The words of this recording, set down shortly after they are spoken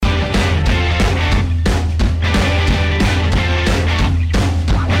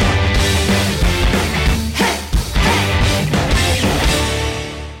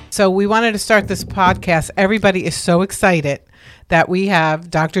So we wanted to start this podcast. Everybody is so excited that we have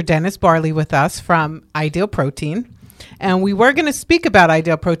Dr. Dennis Barley with us from Ideal Protein. And we were going to speak about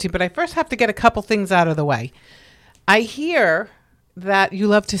Ideal Protein, but I first have to get a couple things out of the way. I hear that you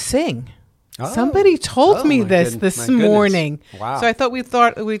love to sing. Oh. Somebody told me this morning. Wow. So I thought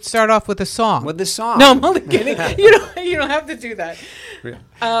we'd start off with a song. With the song? No, I'm only kidding. You don't have to do that.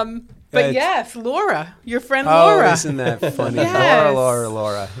 But yes, Laura, your friend Laura. Oh, isn't that funny? Yes.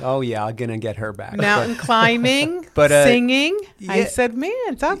 Laura. Oh, yeah, I'm going to get her back. Mountain climbing, singing. Yeah. I said,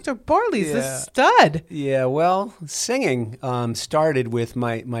 man, Dr. Barley's a stud. Yeah, well, singing started with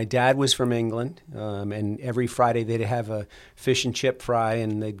my dad was from England, and every Friday they'd have a fish and chip fry,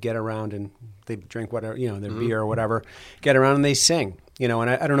 and they'd get around and they'd drink whatever, their beer or whatever, get around and they sing. And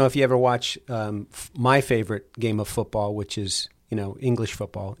I don't know if you ever watch my favorite game of football, which is English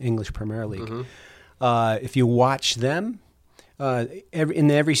football, English Premier League. Mm-hmm. If you watch them, in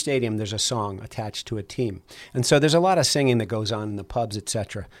every stadium there's a song attached to a team. And so there's a lot of singing that goes on in the pubs,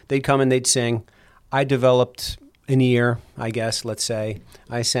 etc. They'd come and they'd sing. I developed an ear, I guess, let's say.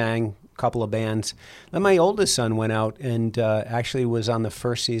 I sang a couple of bands. Then my oldest son went out and actually was on the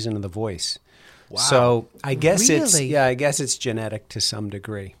first season of The Voice. Wow. So I guess it's genetic to some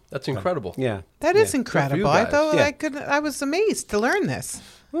degree. That's incredible. Yeah. That is incredible. I thought I was amazed to learn this.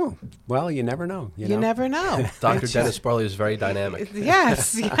 Oh, well, you never know. You never know. Dr. Dennis Barley is very dynamic.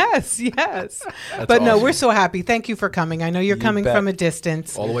 Yes. That's but awesome. No, we're so happy. Thank you for coming. I know you're coming from a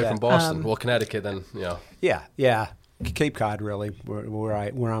distance. All the way from Boston. Connecticut then, Yeah. Cape Cod, really,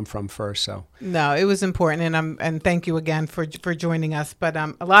 where I'm from first. So no, it was important, and thank you again for joining us. But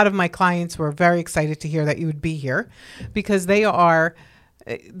a lot of my clients were very excited to hear that you would be here, because they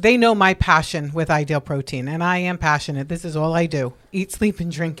know my passion with Ideal Protein, and I am passionate. This is all I do: eat, sleep,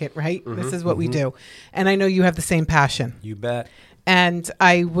 and drink it. Right? Mm-hmm, this is what we do, and I know you have the same passion. You bet. And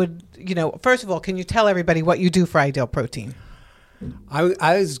I would, first of all, can you tell everybody what you do for Ideal Protein?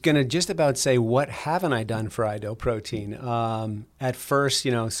 I was going to just about say, what haven't I done for Ideal Protein? At first,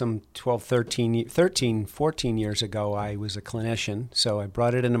 some 13, 14 years ago, I was a clinician, so I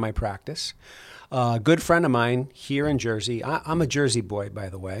brought it into my practice. A good friend of mine here in Jersey, I'm a Jersey boy, by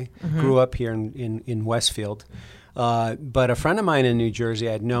the way, grew up here in Westfield. But a friend of mine in New Jersey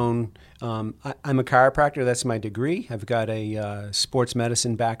I'd known, I'm a chiropractor, that's my degree. I've got a sports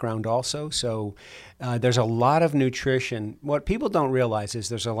medicine background also. So there's a lot of nutrition. What people don't realize is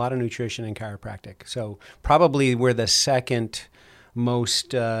there's a lot of nutrition in chiropractic. So probably we're the second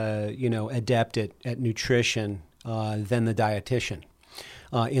most, adept at nutrition than the dietitian.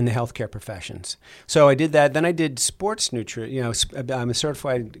 In the healthcare professions. So I did that. Then I did sports nutrition. I'm a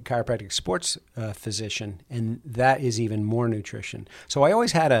certified chiropractic sports physician, and that is even more nutrition. So I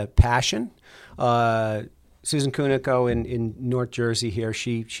always had a passion. Susan Kunico in North Jersey here,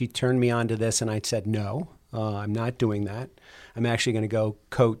 she turned me on to this, and I said, no, I'm not doing that. I'm actually going to go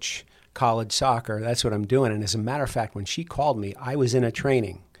coach college soccer. That's what I'm doing. And as a matter of fact, when she called me, I was in a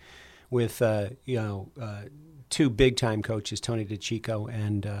training with, two big-time coaches, Tony DeCicco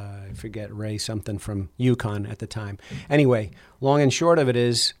and I forget, Ray something from UConn at the time. Anyway, long and short of it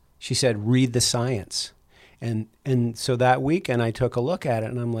is, she said, read the science. And so that weekend I took a look at it,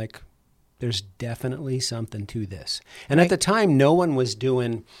 and I'm like, there's definitely something to this. And at the time, no one was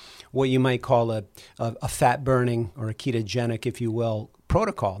doing what you might call a fat-burning or a ketogenic, if you will,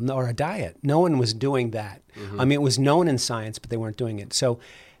 protocol or a diet. No one was doing that. Mm-hmm. I mean, it was known in science, but they weren't doing it. So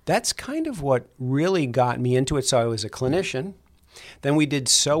that's kind of what really got me into it. So I was a clinician. Then we did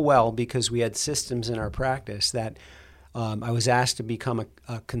so well because we had systems in our practice that I was asked to become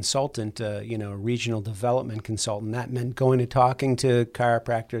a consultant, a regional development consultant. That meant going to talking to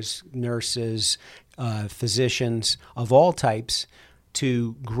chiropractors, nurses, physicians of all types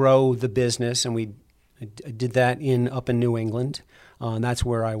to grow the business. And we did that up in New England. And that's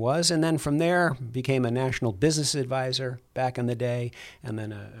where I was. And then from there, became a national business advisor back in the day, and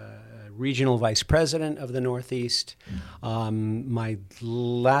then a regional vice president of the Northeast. My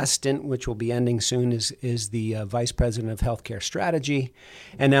last stint, which will be ending soon, is the vice president of healthcare strategy.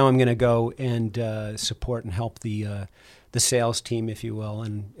 And now I'm going to go and support and help the sales team, if you will,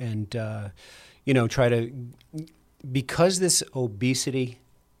 and try to, because this obesity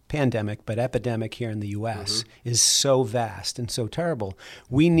pandemic, but epidemic here in the U.S. is so vast and so terrible.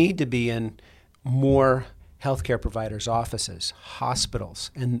 We need to be in more healthcare providers' offices,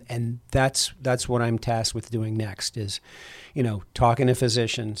 hospitals, and that's what I'm tasked with doing next is, talking to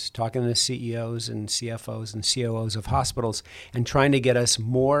physicians, talking to CEOs and CFOs and COOs of hospitals, and trying to get us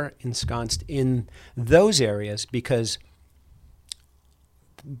more ensconced in those areas, because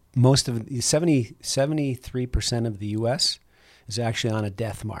most of 73% of the U.S. is actually on a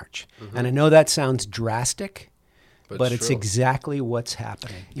death march. And I know that sounds drastic, but it's exactly what's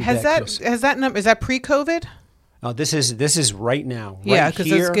happening. Has that number, is that pre-COVID? Oh, this is right now. Yeah,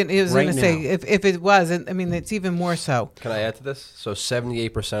 because I was going to say, if it was, I mean, it's even more so. Can I add to this? So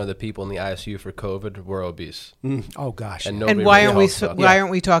 78% of the people in the ICU for COVID were obese. Oh gosh. And why aren't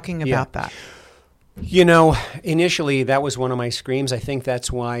we talking about that? You know, initially that was one of my screams. I think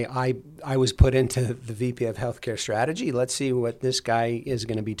that's why I was put into the VP of Healthcare Strategy. Let's see what this guy is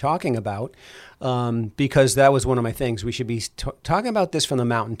going to be talking about, because that was one of my things. We should be talking about this from the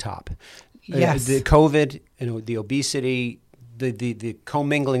mountaintop. Yes. The COVID, the obesity, the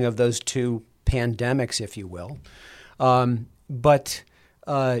commingling of those two pandemics, if you will. But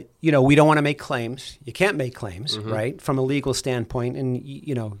we don't want to make claims. You can't make claims, right, from a legal standpoint. And,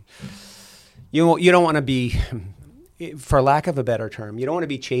 you don't want to be, for lack of a better term, you don't want to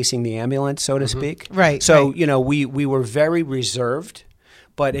be chasing the ambulance, so to speak. Right. So, we were very reserved.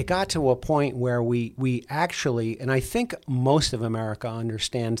 But it got to a point where we actually, and I think most of America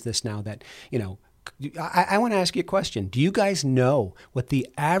understands this now, that, I want to ask you a question. Do you guys know what the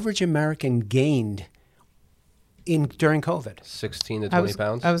average American gained during COVID? 16 to 20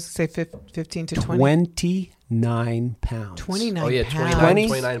 pounds? I was going to say 15 to 20. 29 pounds. 29 pounds. Oh, yeah,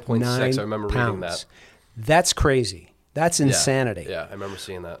 29.6. I remember reading that. That's crazy. That's insanity. Yeah, I remember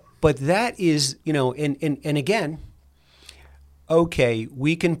seeing that. But that is, and again, okay,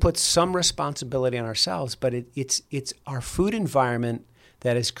 we can put some responsibility on ourselves, but it's our food environment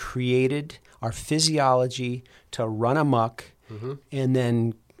that has created our physiology to run amok, and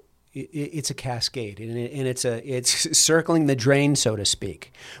then it's a cascade, and it's circling the drain, so to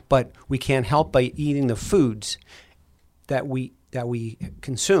speak. But we can't help by eating the foods that we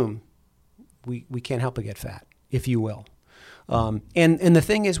consume. We can't help but get fat, if you will. And the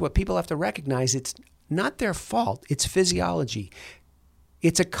thing is, what people have to recognize, it's not their fault. It's physiology.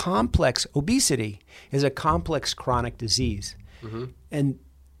 It's a complex, obesity is a complex chronic disease. And,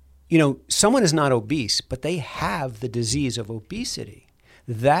 someone is not obese, but they have the disease of obesity.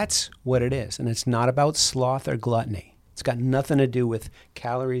 That's what it is. And it's not about sloth or gluttony. It's got nothing to do with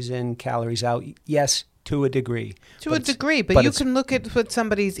calories in, calories out. Yes, to a degree. But you can look at what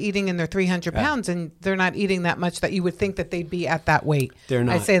somebody's eating and they're 300 pounds and they're not eating that much that you would think that they'd be at that weight. They're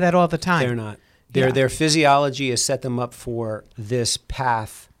not. I say that all the time. They're not. Their physiology has set them up for this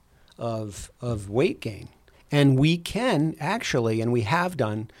path of weight gain. And we can actually, and we have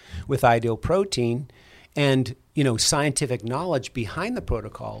done with Ideal Protein and, scientific knowledge behind the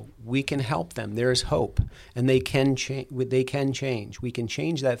protocol, we can help them. There is hope, and they can change. We can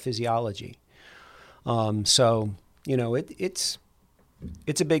change that physiology. It's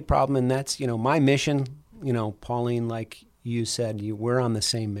a big problem, and that's, my mission, Pauline, like you said, we're on the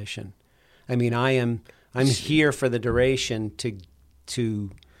same mission. I mean, I'm here for the duration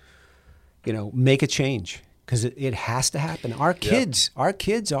to make a change, because it has to happen. Our kids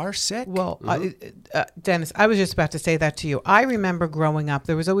are sick. Well, Dennis, I was just about to say that to you. I remember growing up,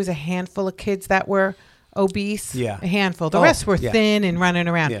 there was always a handful of kids that were obese. Yeah. A handful. The rest were thin and running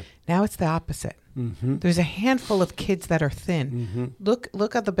around. Yeah. Now it's the opposite. There's a handful of kids that are thin.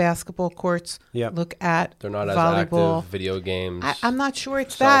 Look at the basketball courts. Yep. Look at They're not volleyball. as active. Video games. I'm not sure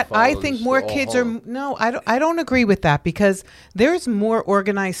it's cell that. I phones, think more they're all kids home. No, I don't agree with that, because there's more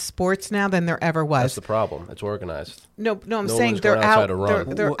organized sports now than there ever was. That's the problem. It's organized. No, I'm No saying one's they're going outside out. to run.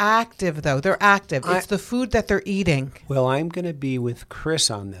 They're active though. They're active. It's the food that they're eating. Well, I'm going to be with Chris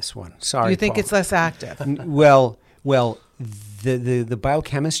on this one. Sorry, You think Paul. it's less active? Well, the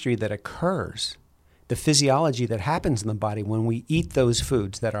biochemistry that occurs, the physiology that happens in the body when we eat those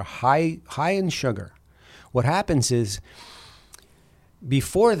foods that are high in sugar, what happens is,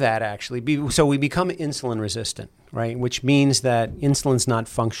 before that actually, so we become insulin resistant, right? Which means that insulin's not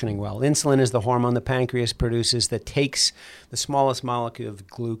functioning well. Insulin is the hormone the pancreas produces that takes the smallest molecule of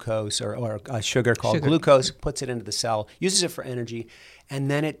glucose or sugar called glucose, puts it into the cell, uses it for energy, and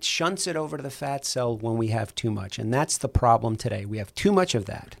then it shunts it over to the fat cell when we have too much. And that's the problem today. We have too much of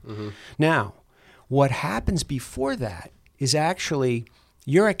that. Now, what happens before that is actually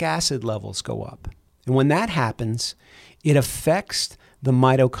uric acid levels go up. And when that happens, it affects the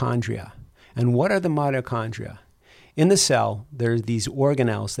mitochondria. And what are the mitochondria? In the cell, there are these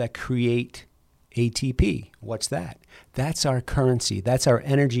organelles that create ATP. What's that? That's our currency. That's our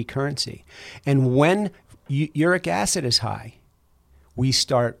energy currency. And when uric acid is high,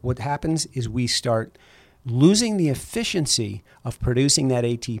 what happens is we start losing the efficiency of producing that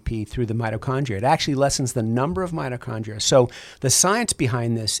ATP through the mitochondria. It actually lessens the number of mitochondria. So the science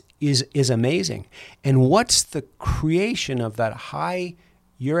behind this is amazing. And what's the creation of that high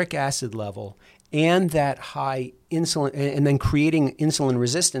uric acid level and that high insulin, and then creating insulin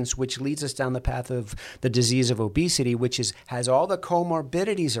resistance, which leads us down the path of the disease of obesity, which has all the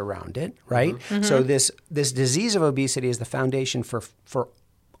comorbidities around it, right? Mm-hmm. So this disease of obesity is the foundation for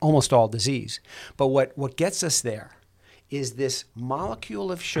almost all disease. But what gets us there is this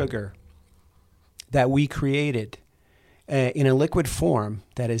molecule of sugar that we created in a liquid form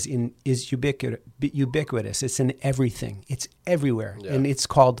that is ubiquitous. It's in everything. It's everywhere. Yeah. And it's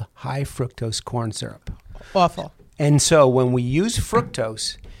called high fructose corn syrup. Awful. And so when we use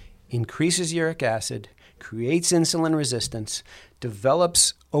fructose, increases uric acid, creates insulin resistance,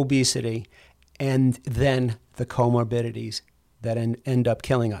 develops obesity, and then the comorbidities that end up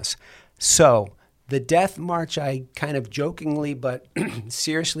killing us. So the death march I kind of jokingly but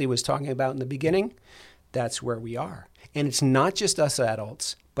seriously was talking about in the beginning, that's where we are. And it's not just us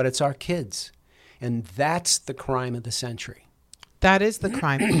adults, but it's our kids. And that's the crime of the century. That is the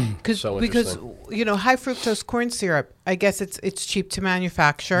crime. Because high fructose corn syrup, I guess it's cheap to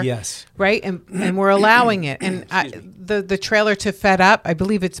manufacture. Yes. Right? And we're allowing it. And the trailer to Fed Up, I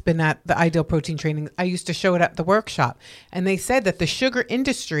believe it's been at the Ideal Protein training. I used to show it at the workshop. And they said that the sugar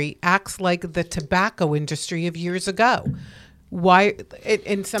industry acts like the tobacco industry of years ago.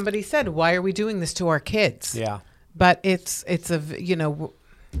 And somebody said, why are we doing this to our kids? Yeah. But it's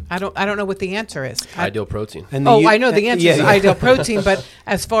I don't know what the answer is. Ideal Protein. I know the answer is Ideal Protein, but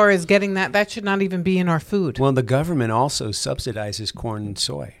as far as getting that should not even be in our food. Well, the government also subsidizes corn and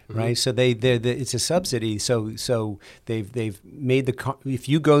soy, right? So it's a subsidy. So they've made if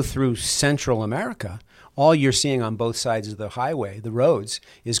you go through Central America, all you're seeing on both sides of the highway, the roads,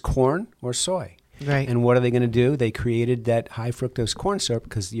 is corn or soy. Right. And what are they going to do? They created that high fructose corn syrup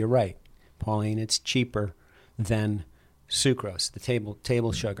because you're right, Pauline, it's cheaper than sucrose, the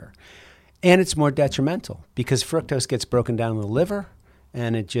table sugar. And it's more detrimental because fructose gets broken down in the liver,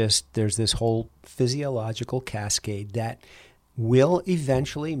 and there's this whole physiological cascade that will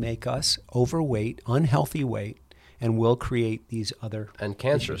eventually make us overweight, unhealthy weight, and will create these other and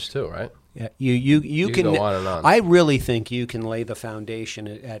cancerous too, right? Yeah, you can go on and on. I really think you can lay the foundation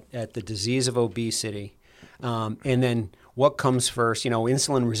at the disease of obesity, and then what comes first?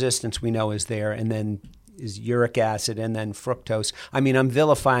 Insulin resistance we know is there, and then is uric acid, and then fructose. I mean, I'm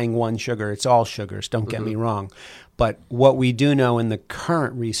vilifying one sugar. It's all sugars. Don't get me wrong, but what we do know in the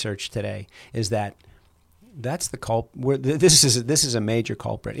current research today is that that's the culprit. This is a major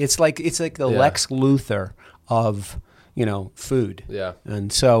culprit. It's like the Lex Luthor of food. Yeah.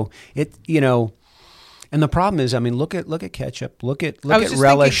 And so and the problem is, I mean, look at ketchup, look at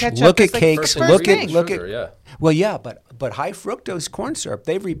relish, look at cakes, look at sugar. Well, yeah, but high fructose corn syrup,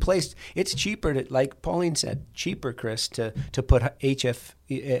 they've replaced. It's cheaper to, like Pauline said, cheaper, Chris, to put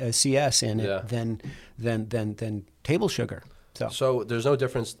HFCS in it than table sugar. So there's no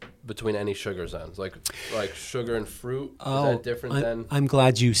difference between any sugars then? Like sugar and fruit? Is that different than? I'm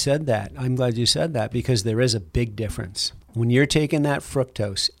glad you said that. Because there is a big difference. When you're taking that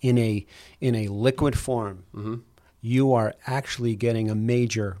fructose in a liquid form, you are actually getting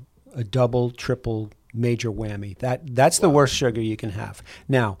a double, triple major whammy. That's the worst sugar you can have.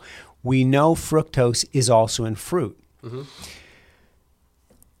 Now, we know fructose is also in fruit. Mm-hmm.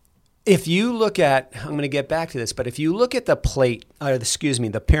 If you look at, I'm going to get back to this, but if you look at the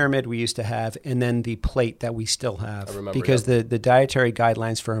pyramid we used to have, and then the plate that we still have, because the dietary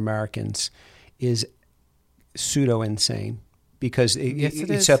guidelines for Americans is pseudo-insane, because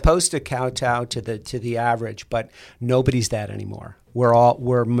it's supposed to kowtow to the average, but nobody's that anymore.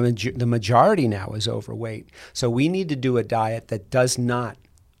 The majority now is overweight. So we need to do a diet that does not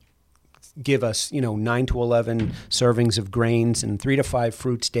give us 9 to 11 servings of grains and 3 to 5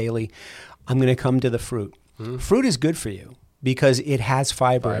 fruits daily. I'm going to come to the fruit. Fruit is good for you because it has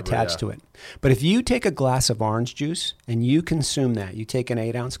fiber attached to it. But if you take a glass of orange juice and you consume that, you take an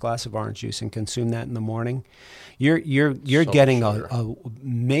 8-ounce glass of orange juice and consume that in the morning, you're getting a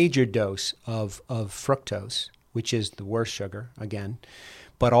major dose of fructose, which is the worst sugar again,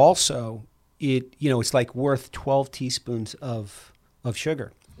 but also it's like worth 12 teaspoons of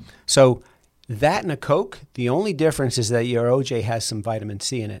sugar. So that and a Coke, the only difference is that your OJ has some vitamin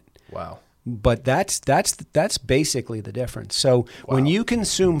C in it. Wow. But that's basically the difference. So when you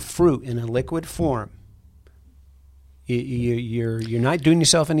consume fruit in a liquid form, you're not doing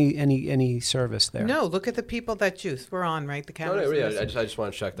yourself any service there. No, look at the people that juice. We're on, right? The camera. I just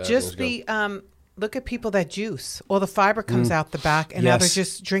want to check that. Just look at people that juice. All the fiber comes out the back, and now they're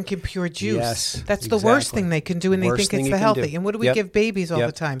just drinking pure juice. Yes, that's the worst thing they can do, and they think it's the healthy. And what do we give babies all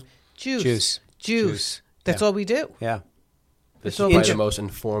the time? Juice. That's all we do. Yeah. This is all probably about- the most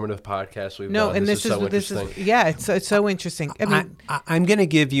informative podcast we've No, done. and this is so interesting. yeah, it's so interesting. I mean, I'm going to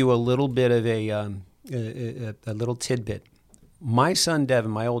give you a little bit of a little tidbit. My son Devin,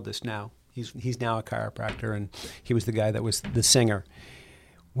 my oldest now, he's now a chiropractor, and he was the guy that was the singer.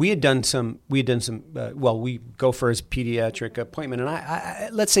 We go for his pediatric appointment, and I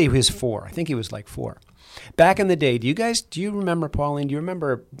let's say he was 4. I think he was like 4. Back in the day, do you remember, Pauline? Do you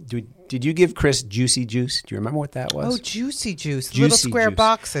remember, did you give Chris Juicy Juice? Do you remember what that was? oh, Juicy Juice, Juicy little square Juice.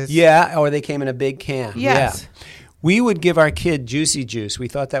 boxes. Yeah, or they came in a big can. Yes. Yeah. We would give our kid Juicy Juice. We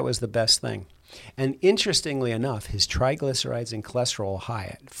thought that was the best thing. And interestingly enough, his triglycerides and cholesterol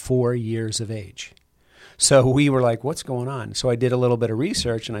high at 4 years of age. So we were like, what's going on? So I did a little bit of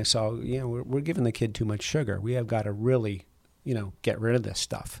research, and I saw, we're giving the kid too much sugar. We have got to really, get rid of this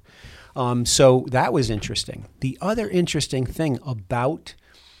stuff. So that was interesting. The other interesting thing about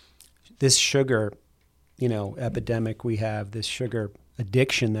this sugar, epidemic we have, this sugar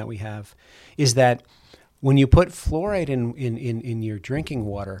addiction that we have, is that when you put fluoride in your drinking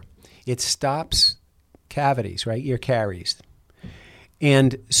water, it stops cavities, right? Your caries.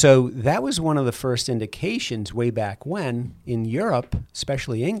 And so that was one of the first indications way back when in Europe,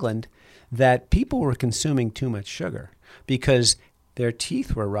 especially England, that people were consuming too much sugar because their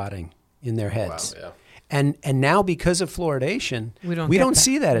teeth were rotting in their heads. Wow, yeah. And now because of fluoridation, We don't we get don't that.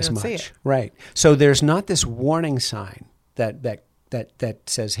 see that We as don't see much. it. Right. So there's not this warning sign that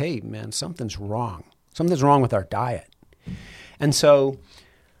says, hey, man, something's wrong. Something's wrong with our diet. And so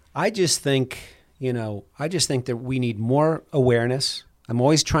I just think that we need more awareness. I'm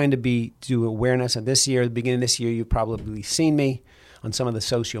always trying to do awareness. And this year, at the beginning of this year, you've probably seen me on some of the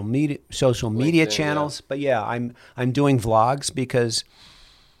social media LinkedIn, channels. yeah. But yeah, I'm doing vlogs because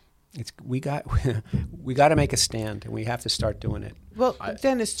we got to make a stand, and we have to start doing it. Well,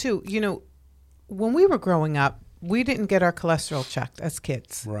 Dennis, too, when we were growing up, we didn't get our cholesterol checked as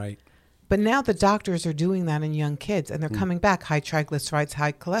kids. Right. But now the doctors are doing that in young kids, and they're coming back high triglycerides,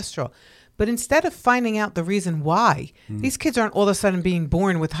 high cholesterol. But instead of finding out the reason why, these kids aren't all of a sudden being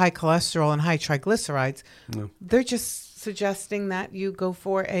born with high cholesterol and high triglycerides. No. They're just suggesting that you go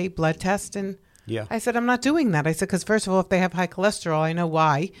for a blood test. And Yeah. I said, I'm not doing that. I said, because first of all, if they have high cholesterol, I know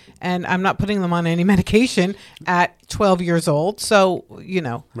why. And I'm not putting them on any medication at 12 years old. So,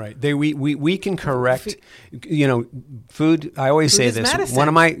 Right. We can correct, food. I always say is this. medicine.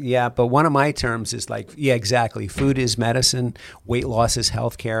 One of my terms is like, yeah, exactly. Food is medicine. Weight loss is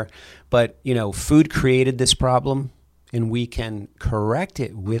healthcare. But, food created this problem, and we can correct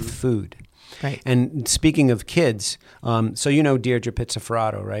it with food. Right. And speaking of kids, so Deirdre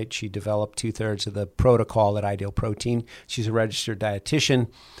Pizzaferrato, right? She developed 2/3 of the protocol at Ideal Protein. She's a registered dietitian.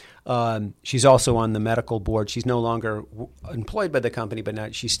 She's also on the medical board. She's no longer employed by the company, but now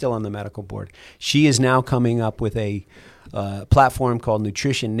she's still on the medical board. She is now coming up with a platform called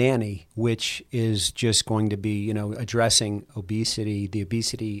Nutrition Nanny, which is just going to be, addressing the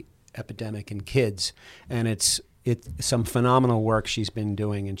obesity epidemic in kids. And it's some phenomenal work she's been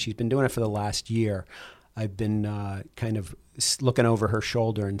doing, and she's been doing it for the last year. I've been kind of looking over her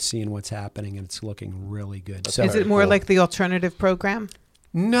shoulder and seeing what's happening, and it's looking really good. So, is it more like the alternative program?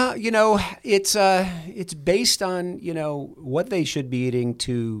 no, it's based on, what they should be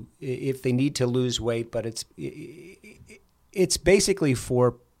eating if they need to lose weight, but it's basically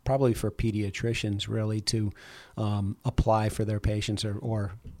probably for pediatricians really to apply for their patients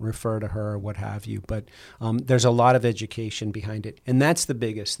or refer to her or what have you. But there's a lot of education behind it. And that's the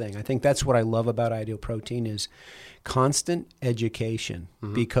biggest thing. I think that's what I love about Ideal Protein is constant education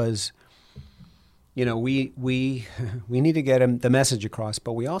because, we need to get the message across,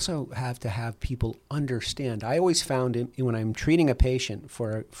 but we also have to have people understand. I always found when I'm treating a patient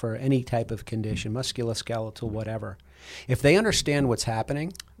for any type of condition, musculoskeletal, whatever, if they understand what's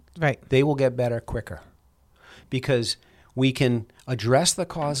happening, Right. they will get better quicker because we can address the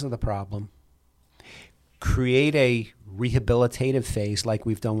cause of the problem, create a rehabilitative phase like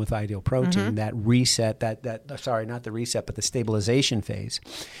we've done with Ideal Protein, that reset, not the reset, but the stabilization phase,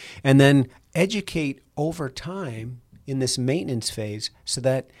 and then educate over time in this maintenance phase so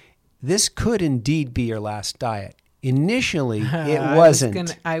that this could indeed be your last diet. Initially, it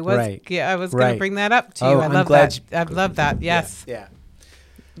wasn't. I was right. going to Right. bring that up to you. Oh, I I'm love glad that. I love that. Yes. Yeah.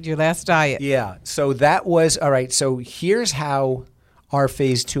 Your last diet. Yeah. So that was all right. So here's how our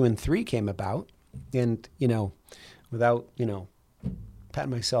phase 2 and 3 came about. And, without, patting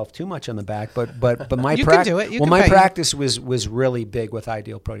myself too much on the back, but my You can do it. my practice was really big with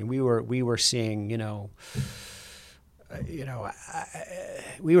Ideal Protein. We were seeing,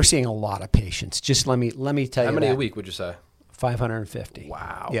 we were seeing a lot of patients. Just let me tell you. How many that. a week would you say? 550.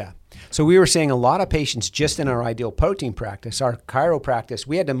 Wow. Yeah. So we were seeing a lot of patients just in our Ideal Protein practice. Our chiropractic,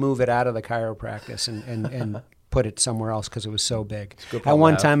 we had to move it out of the chiropractic and put it somewhere else because it was so big. At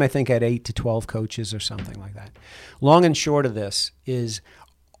one time, I think I had 8 to 12 coaches or something like that. Long and short of this is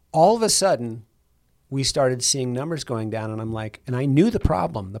all of a sudden, we started seeing numbers going down, and I'm like, and I knew the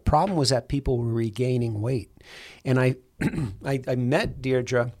problem. The problem was that people were regaining weight. And I met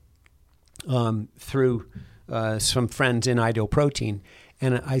Deirdre through some friends in Ideal Protein,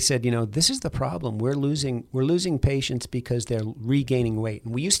 and I said, this is the problem. We're losing patients because they're regaining weight.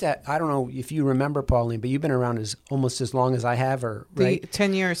 And we used to, I don't know if you remember, Pauline, but you've been around almost as long as I have, right?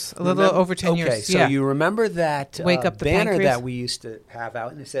 10 years, a little over 10 years. Okay, so you remember that Wake up the banner pancreas? that we used to have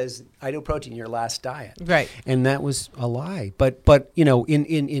out, and it says Ideal Protein, your last diet. Right. And that was a lie. But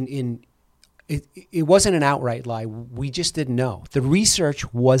it wasn't an outright lie. We just didn't know. The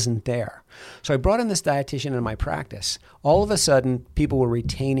research wasn't there. So I brought in this dietitian in my practice. All of a sudden, people were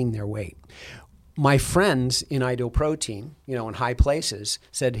retaining their weight. My friends in Ideal Protein, in high places,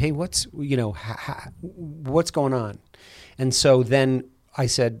 said, "Hey, what's going on?" And so then I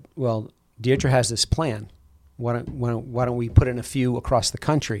said, "Well, Deirdre has this plan. Why don't we put in a few across the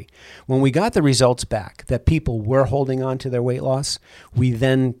country?" When we got the results back that people were holding on to their weight loss, we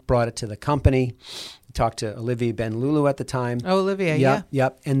then brought it to the company. Talked to Olivia Ben-Lulu at the time. Oh, Olivia, yeah.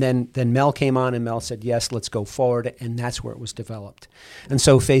 Yep. And then Mel came on, and Mel said, yes, let's go forward. And that's where it was developed. And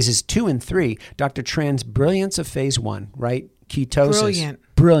so phases 2 and 3, Dr. Tran's brilliance of phase 1, right? Ketosis.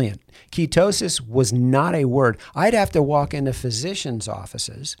 Brilliant. Ketosis was not a word. I'd have to walk into physicians'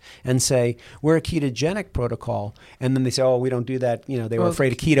 offices and say, we're a ketogenic protocol. And then they say, oh, we don't do that. They were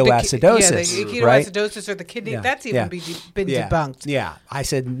afraid of ketoacidosis. The ketoacidosis, right? or the kidney. Yeah. That's even been debunked. Yeah. I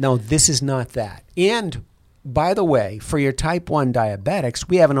said, no, this is not that. And by the way, for your type 1 diabetics,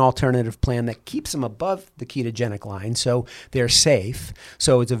 we have an alternative plan that keeps them above the ketogenic line. So they're safe.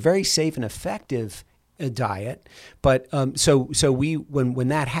 So it's a very safe and effective diet. But so we when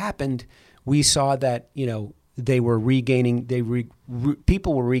that happened, we saw that they were regaining.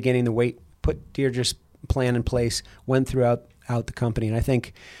 People were regaining the weight. Put Deirdre's plan in place. Went throughout the company, and I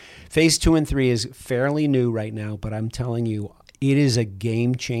think phase 2 and 3 is fairly new right now. But I'm telling you, it is a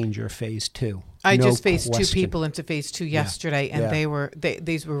game changer. Phase 2. I just faced 2 people into phase 2 yesterday, and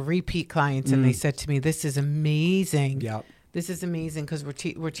these were repeat clients, and they said to me, "This is amazing." Yeah. This is amazing because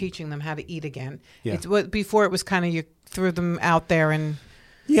we're teaching them how to eat again. Yeah. It's what before it was kind of you threw them out there and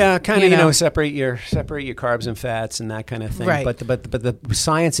kind of separate your carbs and fats and that kind of thing. Right. But the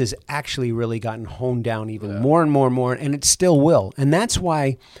science has actually really gotten honed down even more and more and more, and it still will. And that's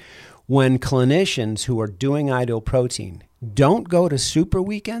why when clinicians who are doing Ideal Protein don't go to super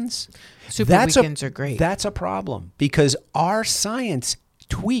weekends, weekends are great. That's a problem because our science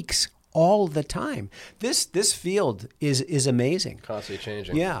tweaks all the time. This field is amazing. Constantly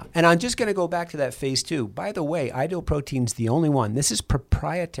changing. Yeah. And I'm just going to go back to that phase 2. By the way, Ideal Protein's the only one. This is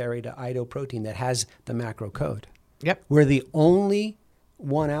proprietary to Ideal Protein that has the macro code. Yep. We're the only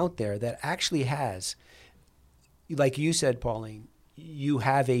one out there that actually has, like you said, Pauline, you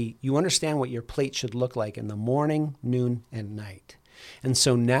understand what your plate should look like in the morning, noon, and night. And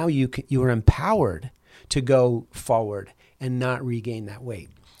so now you are empowered to go forward and not regain that weight.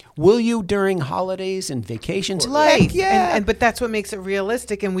 Will you during holidays and vacations? Life, yeah. But that's what makes it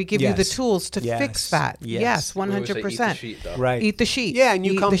realistic, and we give you the tools to fix that. Yes, 100%. Right. Eat the sheet. Yeah, and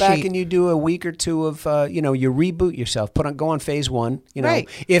you come back and you do a week or two of, you reboot yourself. Go on phase 1. Right.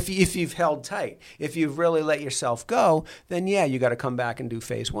 If you've held tight, if you've really let yourself go, then you got to come back and do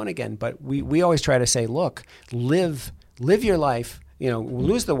phase 1 again. But we always try to say, look, live your life.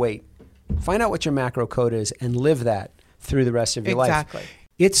 Lose the weight, find out what your macro code is, and live that through the rest of your life. Exactly.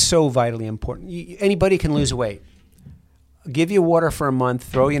 It's so vitally important. Anybody can lose weight. Give you water for a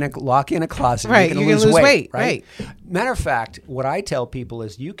month, lock you in a closet. Right, you're going to lose weight. Right. Matter of fact, what I tell people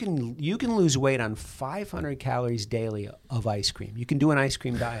is you can lose weight on 500 calories daily of ice cream. You can do an ice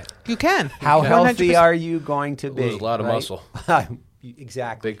cream diet. You can. How healthy are you going to be? Lose a lot of muscle.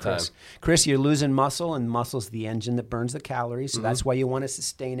 Exactly. Big time. Chris, you're losing muscle, and muscle's the engine that burns the calories. So that's why you want to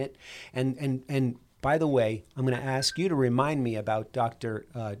sustain it. And by the way, I'm going to ask you to remind me about Dr.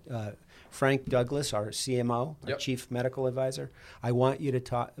 Frank Douglas, our CMO, our Chief Medical Advisor. I want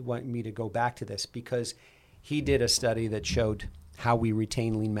me to go back to this because he did a study that showed how we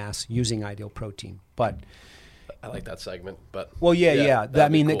retain lean mass using Ideal Protein. But I like that segment, but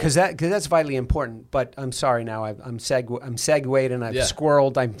because that's vitally important. But I'm sorry now, I'm segued and I've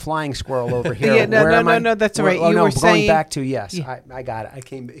squirreled. I'm flying squirrel over here. No, that's all right. You were saying, going back to I got it.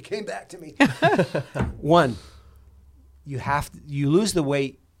 It came back to me. One, you lose the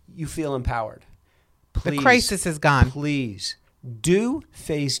weight, you feel empowered. please, the crisis is gone. Please do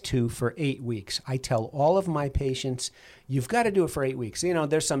phase 2 for 8 weeks. I tell all of my patients, you've got to do it for 8 weeks. You know,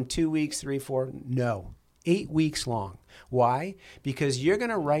 there's some 2 weeks, 3, 4. No, 8 weeks long. Why? Because you're going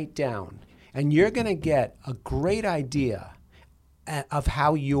to write down and you're going to get a great idea of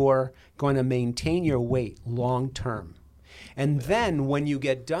how you're going to maintain your weight long term. And then when you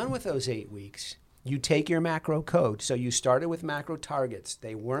get done with those 8 weeks, you take your macro code. So you started with macro targets.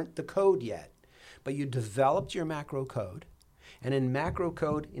 They weren't the code yet, but you developed your macro code. And in macro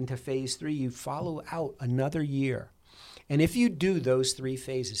code into phase 3, you follow out another year. And if you do those 3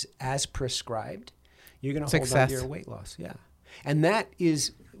 phases as prescribed, you're going to hold on to your weight loss. Yeah. And that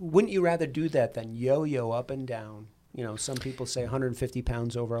is, wouldn't you rather do that than yo-yo up and down? You know, some people say 150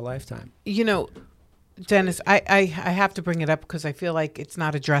 pounds over a lifetime. You know, Dennis, I have to bring it up because I feel like it's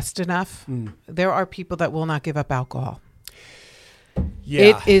not addressed enough. There are people that will not give up alcohol.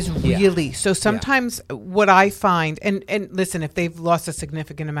 Yeah. It is really. So sometimes what I find, and listen, if they've lost a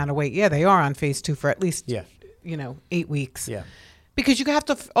significant amount of weight, they are on phase 2 for at least, 8 weeks. Yeah. Because you have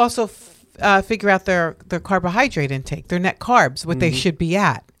to also figure out their carbohydrate intake, their net carbs, what they should be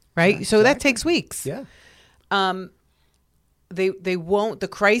at, right? Yeah, so that takes weeks. Yeah. They won't, the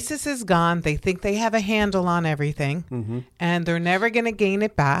crisis is gone. They think they have a handle on everything and they're never going to gain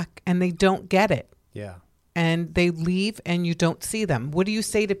it back and they don't get it. Yeah. And they leave and you don't see them. What do you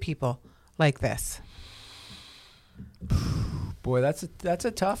say to people like this? Boy, that's a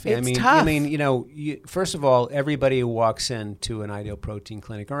toughie. It's tough. I mean, you know, first of all, everybody who walks into an Ideal Protein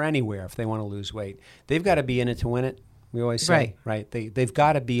clinic or anywhere, if they want to lose weight, they've got to be in it to win it. We always say, right? They've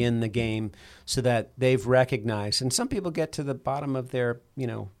got to be in the game so that they've recognized. And some people get to the bottom of their,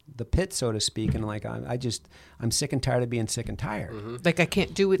 the pit, so to speak, and like, I'm sick and tired of being sick and tired. Like I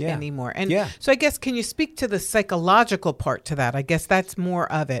can't do it anymore. And so I guess, can you speak to the psychological part to that? I guess that's more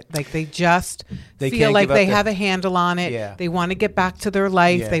of it. Like they feel like they have a handle on it. Yeah. They want to get back to their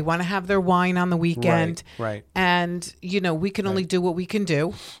life. They want to have their wine on the weekend. Right. And, we can only do what we can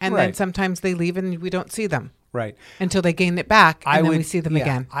do. And then sometimes they leave and we don't see them. Right. Until they gain it back, and then we see them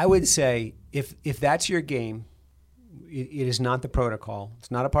again. I would say if that's your game, it is not the protocol. It's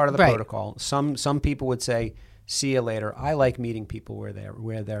not a part of the protocol. Some people would say, "See you later." I like meeting people where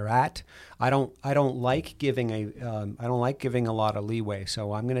they're at. I don't like giving a lot of leeway.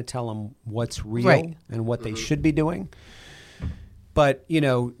 So I'm going to tell them what's real and what they should be doing. But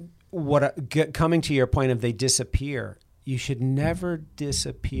coming to your point of they disappear. You should never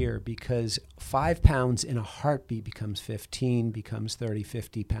disappear because 5 pounds in a heartbeat becomes 15, becomes 30,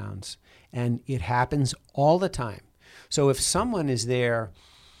 50 pounds. And it happens all the time. So if someone is there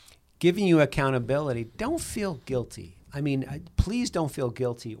giving you accountability, don't feel guilty. I mean, please don't feel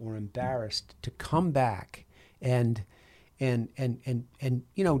guilty or embarrassed to come back and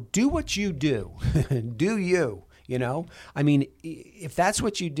do what you do. Do you, I mean, if that's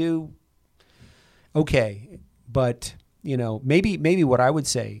what you do, okay. But maybe what I would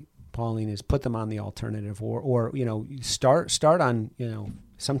say, Pauline, is put them on the alternative or start on,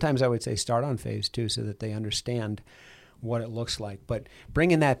 sometimes I would say start on phase 2 so that they understand what it looks like. But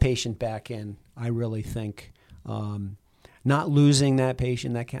bringing that patient back in, I really think not losing that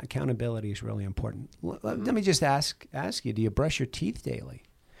patient, that accountability is really important. Let me just ask you, do you brush your teeth daily?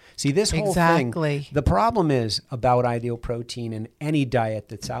 See, this whole thing, the problem is about Ideal Protein and any diet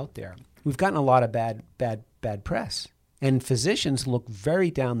that's out there. We've gotten a lot of bad press. And physicians look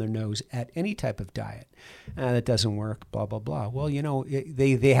very down their nose at any type of diet. That doesn't work, blah, blah, blah. Well,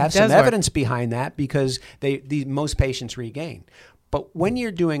 they have some evidence behind that because most patients regain. But when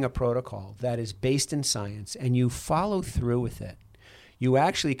you're doing a protocol that is based in science and you follow through with it, you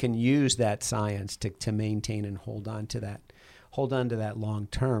actually can use that science to maintain and hold on to that long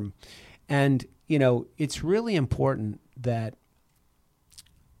term. And, it's really important that,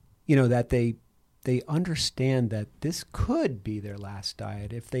 that they understand that this could be their last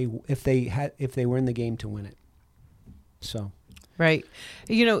diet if they were in the game to win it. So, right,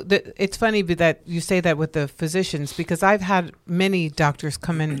 it's funny that you say that with the physicians because I've had many doctors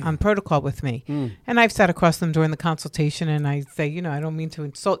come in on protocol with me, and I've sat across them during the consultation, and I say, I don't mean to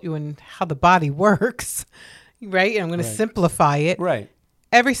insult you in how the body works, right? And I'm going to simplify it. Right.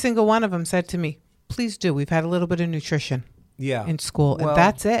 Every single one of them said to me, "Please do. We've had a little bit of nutrition." In school, and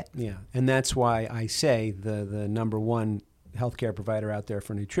that's it. Yeah, and that's why I say the number one healthcare provider out there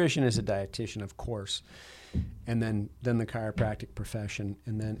for nutrition is a dietitian, of course, and then the chiropractic profession,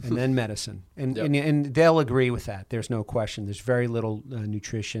 and then medicine, and they'll agree with that. There's no question. There's very little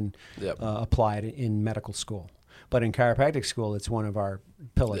nutrition applied in medical school, But in chiropractic school, it's one of our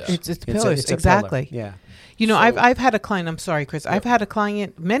pillars. It's pillars, it's a exactly. pillar. Yeah. You know, So- I've had a client. I'm sorry, Chris. I've had a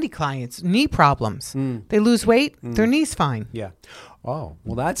client, many clients, knee problems. They lose weight, their knee's fine. Yeah. Oh,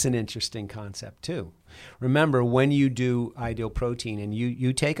 well, that's an interesting concept too. Remember, when you do Ideal Protein and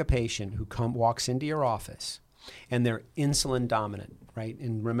you take a patient who walks into your office and they're insulin dominant, right?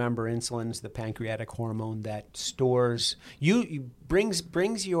 And remember, insulin's the pancreatic hormone that stores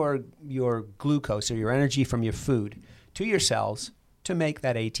brings your glucose or your energy from your food to your cells to make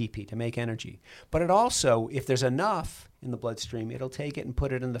that ATP, to make energy. But it also, if there's enough in the bloodstream, it'll take it and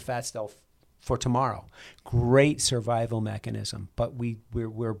put it in the fat cell for tomorrow. Great survival mechanism, but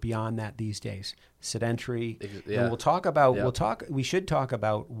we're beyond that these days. Sedentary. Yeah. And we'll talk about Yeah. we should talk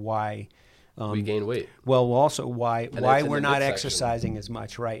about why we gain weight. well, also why it's in we're the not midsection. exercising as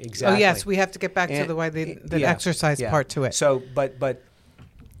much, right? Exactly. Oh, yes, we have to get back to And- the why the yeah, exercise yeah. part to it. So, but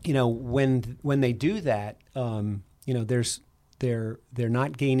you know, when they do that, you know, they're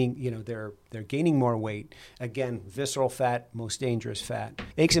not gaining, you know, they're gaining more weight. Again, visceral fat, most dangerous fat.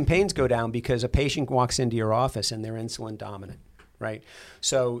 Aches and pains go down because a patient walks into your office and they're insulin dominant, right?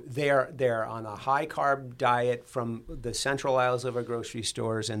 So they're on a high carb diet from the central aisles of our grocery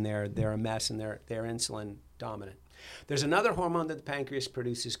stores, and they're a mess, and they're insulin dominant. There's another hormone that the pancreas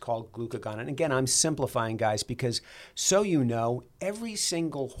produces called glucagon. And again, I'm simplifying, guys, because so you know, every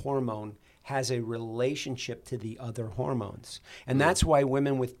single hormone has a relationship to the other hormones. And that's why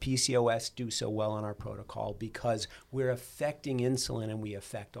women with PCOS do so well on our protocol, because we're affecting insulin and we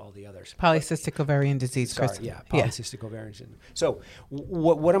affect all the others. Polycystic ovarian disease, Chris. Sorry, yeah, polycystic ovarian syndrome. So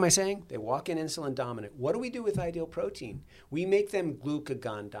what am I saying? They walk in insulin dominant. What do we do with Ideal Protein? We make them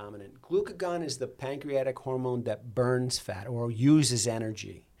glucagon dominant. Glucagon is the pancreatic hormone that burns fat or uses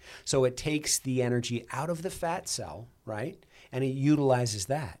energy. So it takes the energy out of the fat cell, right? And it utilizes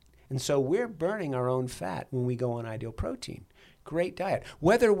that. And so we're burning our own fat when we go on Ideal Protein. Great diet.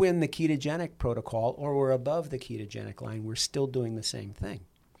 Whether we're in the ketogenic protocol or we're above the ketogenic line, we're still doing the same thing.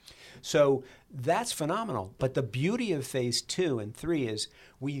 So that's phenomenal. But the beauty of phase 2 and 3 is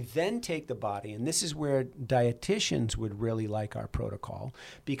we then take the body, and this is where dietitians would really like our protocol,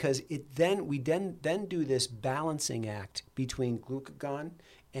 because we then do this balancing act between glucagon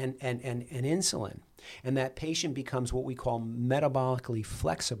and insulin. And that patient becomes what we call metabolically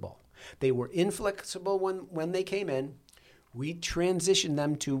flexible. They were inflexible when they came in. We transitioned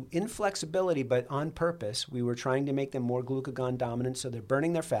them to inflexibility, but on purpose. We were trying to make them more glucagon dominant, so they're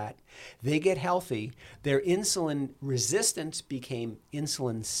burning their fat. They get healthy. Their insulin resistance became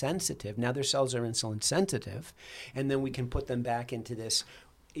insulin sensitive. Now their cells are insulin sensitive. And then we can put them back into this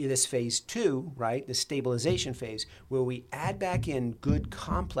phase 2, right, the stabilization phase, where we add back in good,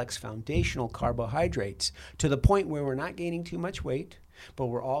 complex, foundational carbohydrates to the point where we're not gaining too much weight, but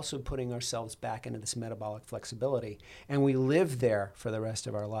we're also putting ourselves back into this metabolic flexibility. And we live there for the rest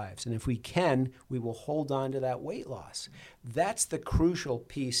of our lives. And if we can, we will hold on to that weight loss. That's the crucial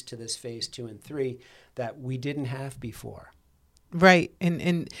piece to this phase 2 and 3 that we didn't have before. Right.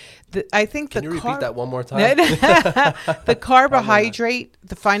 And I think Can you repeat that one more time? the carbohydrate,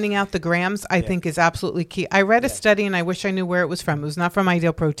 the finding out the grams, I think is absolutely key. I read a study, and I wish I knew where it was from. It was not from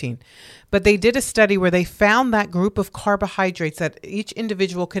Ideal Protein. But they did a study where they found that group of carbohydrates that each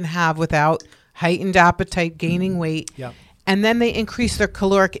individual can have without heightened appetite, gaining weight. Yep. And then they increased their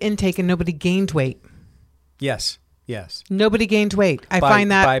caloric intake and nobody gained weight. Yes. Nobody gained weight. I find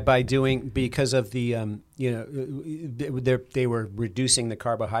that by doing, because of the they were reducing the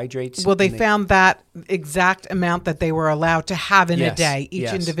carbohydrates. Well, they found that exact amount that they were allowed to have in a day,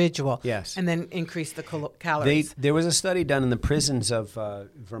 each individual. Yes. And then increase the calories. There was a study done in the prisons of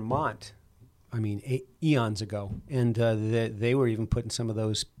Vermont, eons ago, and they were even putting some of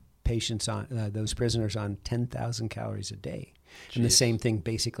those patients on, those prisoners on 10,000 calories a day. Jeez. And the same thing,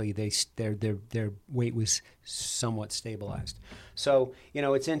 basically, their weight was somewhat stabilized. So,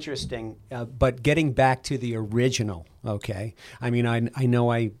 it's interesting. But getting back to the original, okay? I know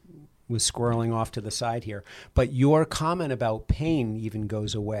I was squirreling off to the side here, but your comment about pain even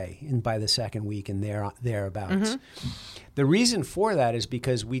goes away by the second week and thereabouts. Mm-hmm. The reason for that is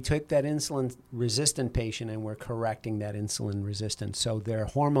because we took that insulin-resistant patient and we're correcting that insulin resistance, so their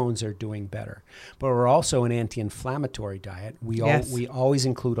hormones are doing better. But we're also an anti-inflammatory diet. We always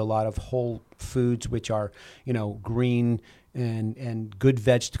include a lot of whole foods, which are, green and good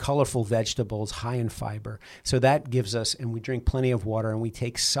colorful vegetables, high in fiber. So that gives us, and we drink plenty of water, and we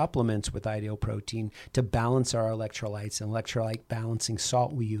take supplements with Ideal Protein to balance our electrolytes, and electrolyte balancing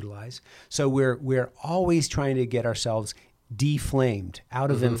salt we utilize. So we're always trying to get ourselves deflamed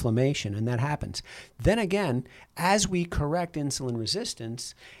out of inflammation, and that happens. Then again, as we correct insulin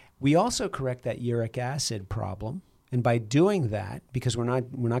resistance, we also correct that uric acid problem, And by doing that, because we're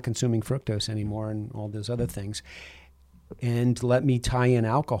not consuming fructose anymore and all those other things, and let me tie in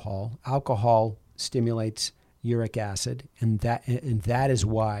alcohol. Alcohol stimulates uric acid, and that is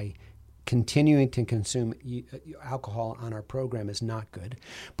why continuing to consume alcohol on our program is not good.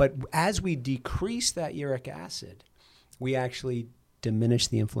 But as we decrease that uric acid, we actually diminish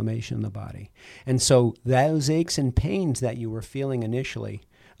the inflammation in the body. And so those aches and pains that you were feeling initially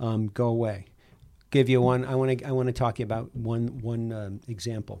go away. Give you one. I want to talk to you about one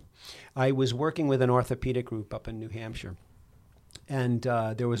example. I was working with an orthopedic group up in New Hampshire, and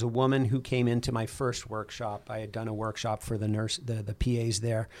there was a woman who came into my first workshop. I had done a workshop for the PAs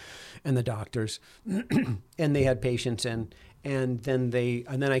there, and the doctors, and they had patients in, and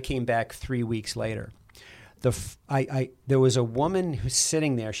then I came back 3 weeks later. There was a woman who's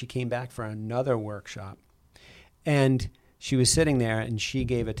sitting there. She came back for another workshop, and she was sitting there, and she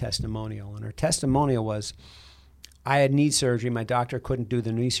gave a testimonial. And her testimonial was, I had knee surgery. My doctor couldn't do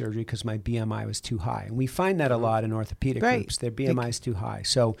the knee surgery because my BMI was too high. And we find that a lot in orthopedic groups. Their BMI is too high.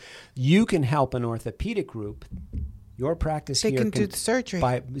 So you can help an orthopedic group. Your practice they here can do the surgery.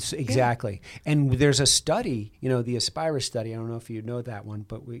 Exactly. Yeah. And there's a study, the Aspira study. I don't know if you know that one,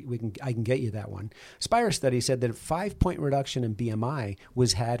 but I can get you that one. Aspira study said that a 5-point reduction in BMI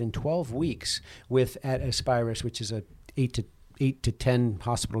was had in 12 weeks at Aspirus, which is a 8 to 10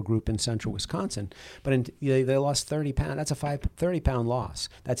 hospital group in central Wisconsin, but they lost 30 pounds. That's a 30-pound loss.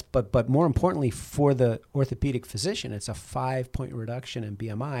 But more importantly for the orthopedic physician, it's a 5-point reduction in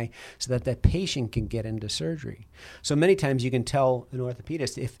BMI so that patient can get into surgery. So many times you can tell an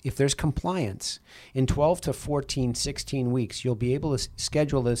orthopedist if there's compliance in 12 to 14, 16 weeks, you'll be able to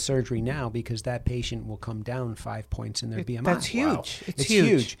schedule the surgery now because that patient will come down 5 points in their BMI. That's huge. Wow. It's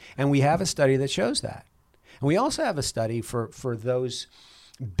huge. And we have a study that shows that. And we also have a study for those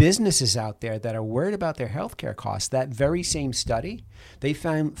businesses out there that are worried about their healthcare costs. That very same study, they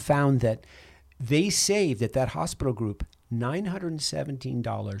found that they saved at that hospital group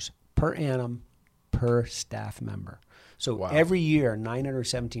 $917 per annum per staff member. So every year,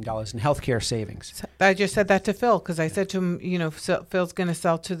 $917 in healthcare savings. I just said that to Phil because I said to him, Phil's going to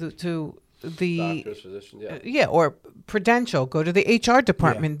sell to the doctors, physicians, or Prudential, go to the HR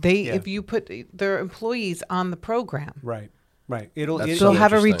department. Yeah. If you put their employees on the program, right, they'll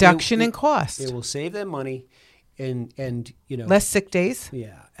have a reduction in cost. It will save them money, and less sick days.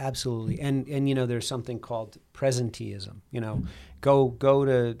 Yeah, absolutely. And there's something called presenteeism. Go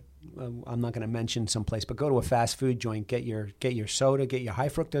to. I'm not going to mention someplace, but go to a fast food joint, get your soda, get your high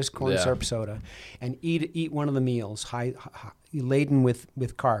fructose corn syrup soda, and eat one of the meals high laden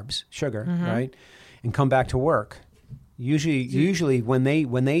with carbs, sugar, right, and come back to work. Usually when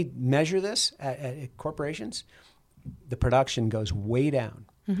they measure this at corporations, the production goes way down.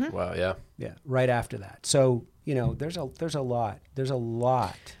 Mm-hmm. Wow, yeah, right after that. So there's a lot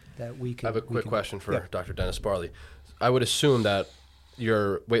that we can. I have a quick question for Dr. Dennis Barley. I would assume that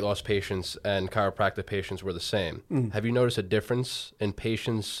your weight loss patients and chiropractic patients were the same. Have you noticed a difference in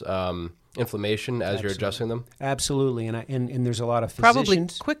patients' inflammation as you're adjusting them? Absolutely, and there's a lot of physicians. Probably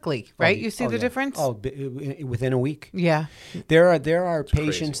quickly, right? You see the difference? Within a week. Yeah. There are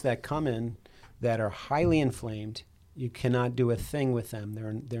patients that come in that are highly inflamed. You cannot do a thing with them.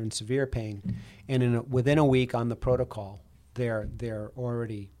 They're in severe pain, and within a week on the protocol, they're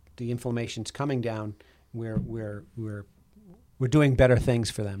already, the inflammation's coming down. We're doing better things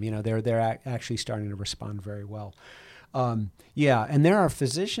for them. They're actually starting to respond very well. And there are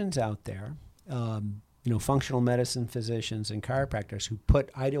physicians out there, functional medicine physicians and chiropractors who put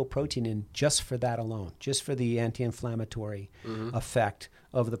Ideal Protein in just for that alone, just for the anti-inflammatory effect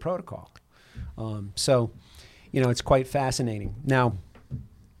of the protocol. It's quite fascinating. Now,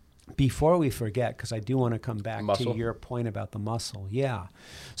 before we forget, because I do want to come back to your point about the muscle. Yeah.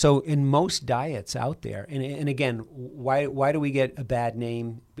 So in most diets out there, and again, why do we get a bad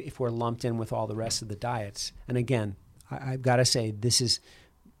name if we're lumped in with all the rest of the diets? And again, I've got to say, this is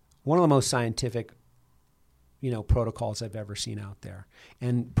one of the most scientific, protocols I've ever seen out there.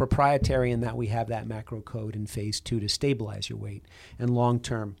 And proprietary in that we have that macro code in phase 2 to stabilize your weight and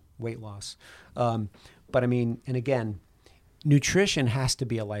long-term weight loss. But I mean, and again, nutrition has to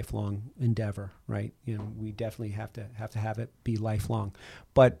be a lifelong endeavor, right? We definitely have to have it be lifelong.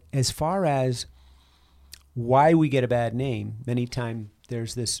 But as far as why we get a bad name, many times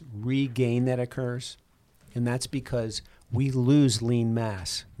there's this regain that occurs, and that's because we lose lean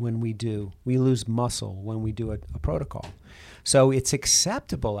mass when we lose muscle when we do a protocol. So it's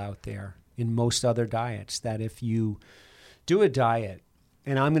acceptable out there in most other diets that if you do a diet,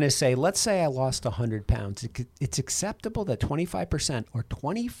 and I'm going to say, let's say I lost 100 pounds. It's acceptable that 25% or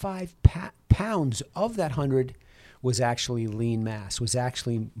 25 pounds of that 100 was actually lean mass, was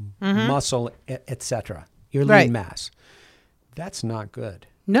actually muscle, etc. Your Right. lean mass. That's not good.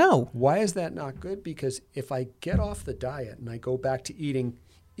 No. Why is that not good? Because if I get off the diet and I go back to eating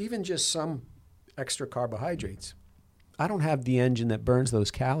even just some extra carbohydrates, I don't have the engine that burns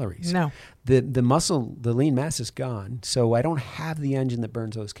those calories. No. The muscle, the lean mass is gone, so I don't have the engine that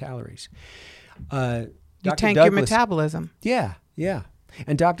burns those calories. You Dr. tank your Douglas- metabolism. Yeah.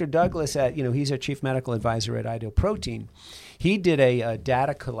 And Dr. Douglas, he's our chief medical advisor at Ideal Protein. He did a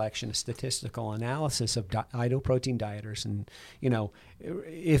data collection, a statistical analysis of Ideal Protein dieters, and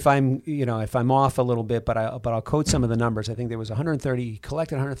if I'm off a little bit, but I'll quote some of the numbers. I think there was 130. He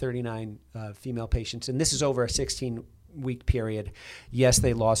collected 139 female patients, and this is over a 16-week period. Yes,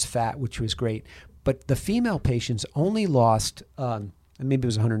 they lost fat, which was great, but the female patients only lost. Maybe it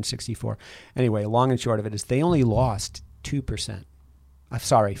was 164. Anyway, long and short of it is they only lost 2%.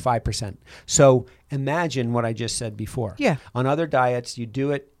 5%. So imagine what I just said before. Yeah. On other diets, you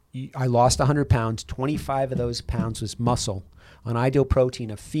do it. I lost 100 pounds. 25 of those pounds was muscle. On Ideal Protein,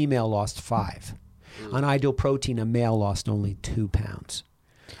 a female lost 5. On Ideal Protein, a male lost only 2 pounds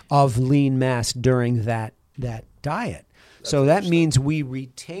of lean mass during that diet. So that means we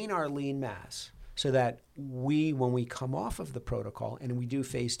retain our lean mass so that when we come off of the protocol and we do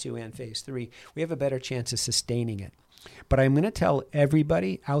phase 2 and phase 3, we have a better chance of sustaining it. But I'm going to tell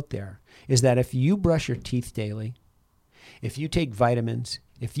everybody out there is that if you brush your teeth daily, if you take vitamins,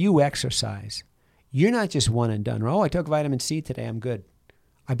 if you exercise, you're not just one and done. Oh, I took vitamin C today, I'm good.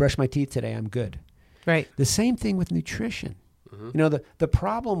 I brushed my teeth today, I'm good. Right. The same thing with nutrition. Mm-hmm. The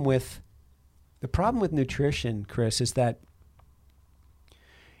problem with nutrition, Chris, is that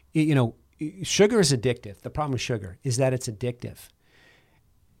sugar is addictive. The problem with sugar is that it's addictive.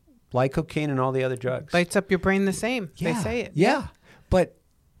 Like cocaine and all the other drugs. Lights up your brain the same. Yeah, They say it. Yeah. But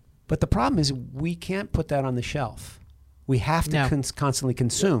the problem is we can't put that on the shelf. We have to constantly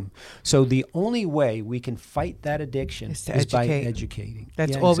consume. So the only way we can fight that addiction is by educating.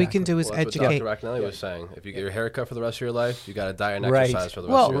 That's all we can do is That's educate. what Dr. Racanelli was saying. If you get your hair cut for the rest of your life, you got to diet and exercise for the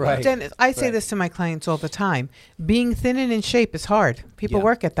rest of your life. Dennis, I say this to my clients all the time. Being thin and in shape is hard. People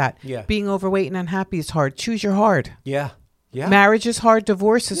work at that. Yeah. Being overweight and unhappy is hard. Choose your hard. Yeah. Yeah. Marriage is hard.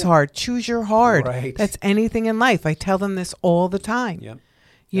 Divorce is hard. Choose your hard. Right. That's anything in life. I tell them this all the time. Yep.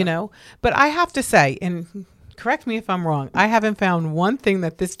 You know, but I have to say, and correct me if I'm wrong, I haven't found one thing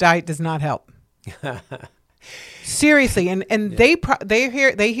that this diet does not help. Seriously, and they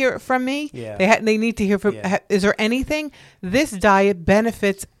hear it from me. Yeah. They need to hear from. Yeah. Is there anything? This diet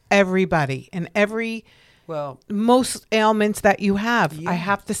benefits everybody and most ailments that you have. Yeah. I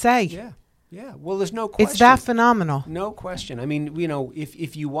have to say. Yeah. Yeah. Well, there's no question. It's that phenomenal. No question. I mean,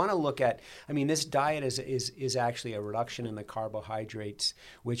 if you want to look at, this diet is actually a reduction in the carbohydrates,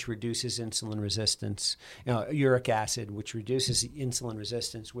 which reduces insulin resistance, uric acid, which reduces insulin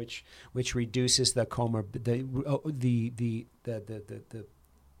resistance, which reduces the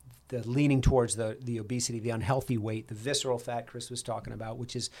the leaning towards the obesity, the unhealthy weight, the visceral fat Chris was talking about,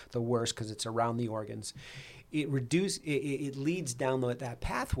 which is the worst because it's around the organs. It leads down that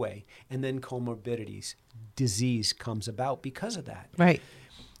pathway, and then comorbidities, disease comes about because of that. Right.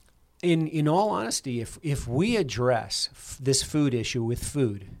 In all honesty, if we address this food issue with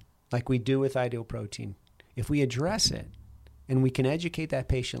food, like we do with Ideal Protein, if we address it and we can educate that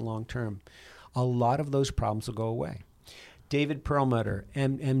patient long term, a lot of those problems will go away. David Perlmutter,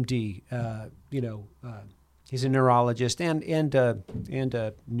 MD, he's a neurologist and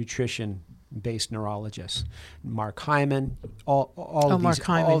a nutrition-based neurologist. Mark Hyman, all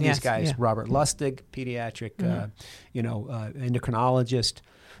these guys. Yeah. Robert Lustig, pediatric, endocrinologist.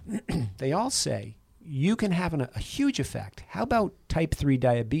 They all say you can have a huge effect. How about type 3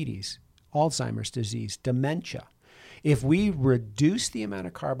 diabetes, Alzheimer's disease, dementia? If we reduce the amount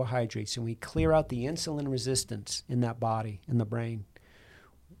of carbohydrates and we clear out the insulin resistance in that body, in the brain,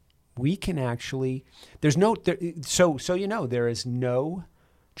 we can actually, there is no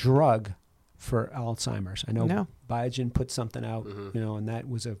drug for Alzheimer's. I know Biogen put something out, and that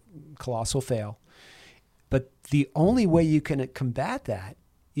was a colossal fail. But the only way you can combat that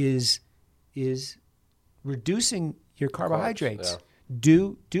is reducing your carbohydrates. Yeah.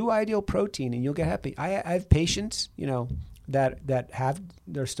 Do Ideal Protein and you'll get happy. I have patients,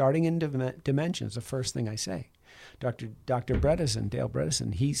 they're starting in dementia. It's the first thing I say. Dr. Bredesen, Dale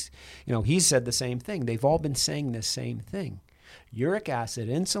Bredesen, he's said the same thing. They've all been saying the same thing. Uric acid,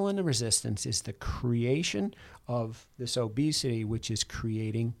 insulin resistance is the creation of this obesity, which is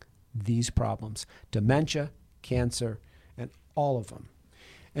creating these problems: dementia, cancer, and all of them.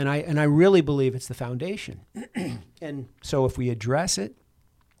 And I really believe it's the foundation. And so if we address it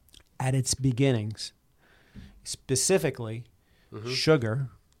at its beginnings, specifically sugar,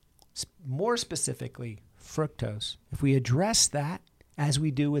 more specifically fructose, if we address that as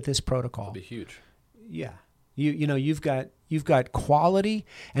we do with this protocol, It'd be huge. yeah, you've got quality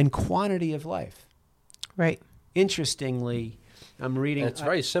and quantity of life. Right. Interestingly, I'm reading. And it's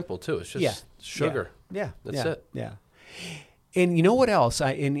very simple too. It's just sugar. Yeah, That's it. Yeah. And you know what else?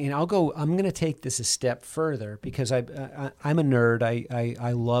 And I'll go. I'm going to take this a step further because I'm a nerd.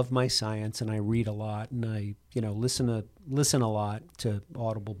 I love my science and I read a lot and I listen a lot to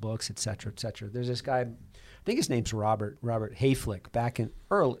Audible books, et cetera, et cetera. There's this guy, I think his name's Robert Hayflick. Back in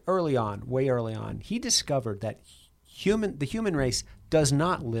early on, he discovered that the human race does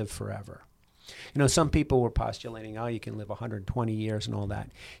not live forever. Some people were postulating, you can live 120 years and all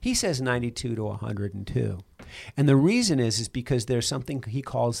that. He says 92 to 102. And the reason is because there's something he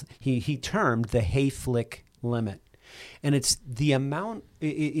termed the Hayflick limit. And it's the amount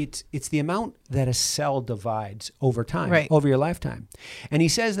it's the amount that a cell divides over time, over your lifetime. And he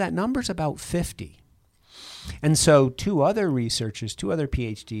says that number's about 50. And so two other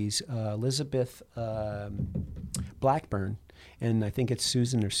PhDs, Elizabeth Blackburn, and I think it's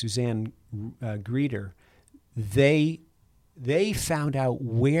Suzanne Greeter, they found out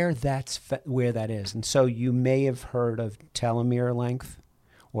where that is. And so you may have heard of telomere length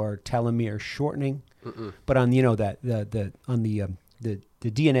or telomere shortening. Mm-mm. But on the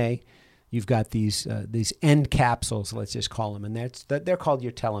DNA, you've got these end capsules, let's just call them, and they're called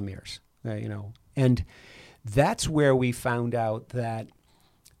your telomeres. And that's where we found out that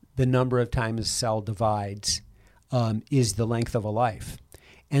the number of times a cell divides is the length of a life.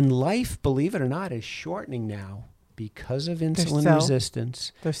 And life, believe it or not, is shortening now because of insulin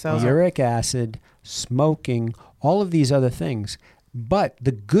resistance, uric acid, smoking, all of these other things. But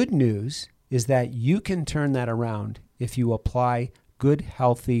the good news is that you can turn that around if you apply good,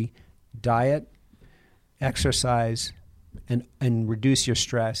 healthy diet, exercise, and reduce your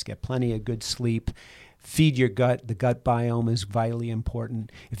stress, get plenty of good sleep, feed your gut. The gut biome is vitally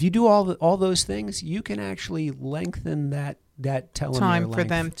important. If you do all those things, you can actually lengthen that telomere time length. For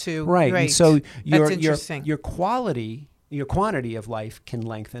them to right. And so your quantity of life can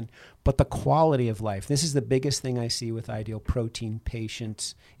lengthen, but the quality of life. This is the biggest thing I see with Ideal Protein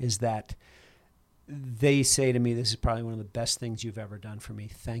patients is that they say to me, "This is probably one of the best things you've ever done for me.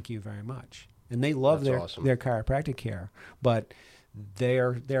 Thank you very much." And they love their chiropractic care, but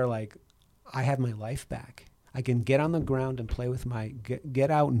they're like, I have my life back. I can get on the ground and play with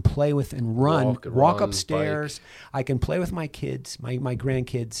get out and play with and run, walk upstairs. Bike. I can play with my kids, my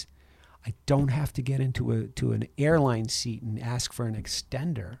grandkids. I don't have to get into an airline seat and ask for an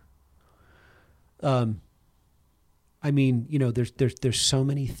extender. There's so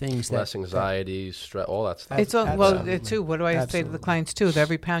many things less anxiety, stress, all that stuff. It's too. What do I say to the clients too? That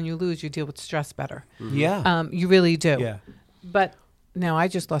every pound you lose, you deal with stress better. Mm-hmm. Yeah, you really do. Yeah, but. No, I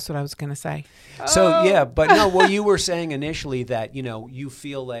just lost what I was going to say. So you were saying initially that you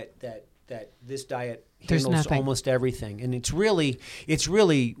feel that this diet handles almost everything, and it's really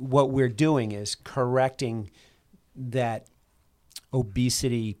what we're doing is correcting that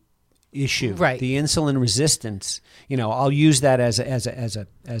obesity issue, right? The insulin resistance. I'll use that as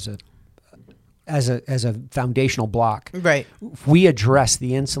a foundational block. Right. If we address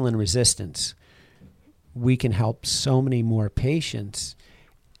the insulin resistance, we can help so many more patients.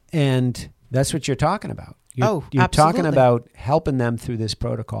 And that's what you're talking about. You're talking about helping them through this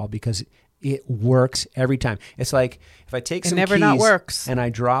protocol because it works every time. It's like if I take some keys not works. And I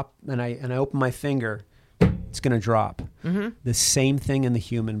drop and I open my finger, it's going to drop. Mm-hmm. The same thing in the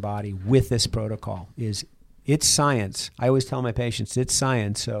human body with this protocol it's science. I always tell my patients it's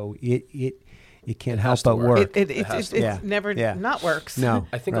science, so it can't help but work. It never not works. No,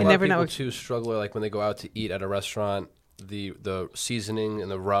 I think a lot of people too struggle like when they go out to eat at a restaurant. The seasoning and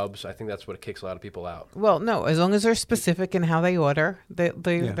the rubs. I think that's what kicks a lot of people out. Well, no, as long as they're specific in how they order,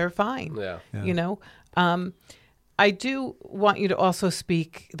 they're fine. Yeah. I do want you to also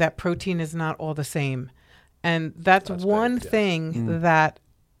speak that protein is not all the same, and that's one thing that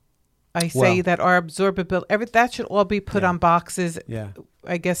I say that our absorbability, that should all be put on boxes. Yeah.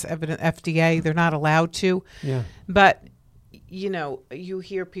 I guess FDA, they're not allowed to. Yeah. But, you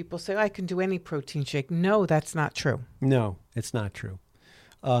hear people say, I can do any protein shake. No, that's not true. No, it's not true.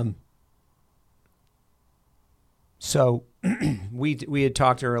 So we had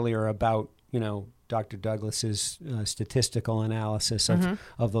talked earlier about, Dr. Douglas's statistical analysis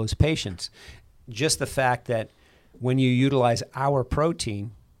of those patients. Just the fact that when you utilize our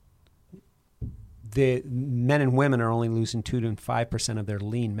protein, the men and women are only losing 2 to 5% of their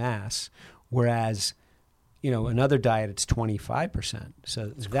lean mass, whereas another diet, it's 25%.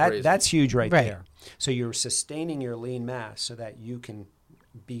 So crazy. that's huge right Right. there. So you're sustaining your lean mass so that you can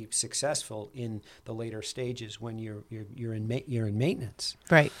be successful in the later stages when you're in maintenance.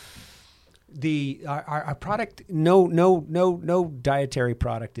 Right. Our product, no dietary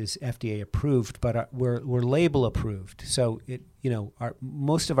product is FDA approved, but we're label approved. So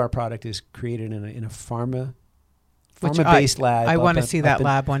most of our product is created in a pharma-based lab. I want to see that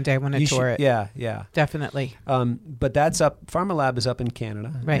lab one day. I want to tour it. Yeah. Definitely. But that's up. Pharma Lab is up in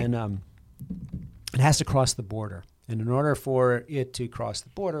Canada, Right. and it has to cross the border. And in order for it to cross the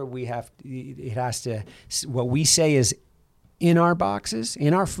border, it has to. What we say is, in our boxes,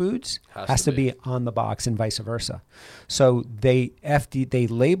 in our foods, has to be on the box, and vice versa. So they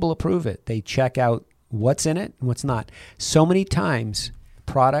label approve it. They check out what's in it and what's not. So many times,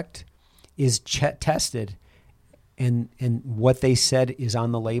 product is tested, and what they said is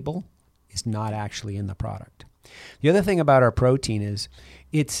on the label is not actually in the product. The other thing about our protein is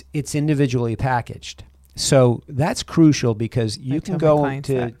it's individually packaged. So that's crucial because you can go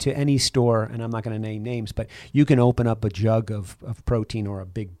to any store, and I'm not going to name names, but you can open up a jug of protein or a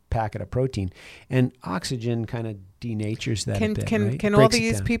big packet of protein, and oxygen kind of denatures that a bit, right? Can all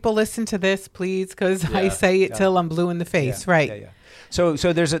these people listen to this, please? Because I say it till I'm blue in the face, right? Yeah. So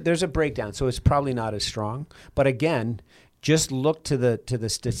there's a breakdown. So it's probably not as strong, but again, just look to the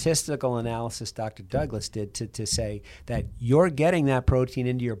statistical analysis Dr. Douglas did to say that you're getting that protein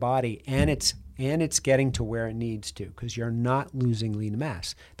into your body, and it's getting to where it needs to, because you're not losing lean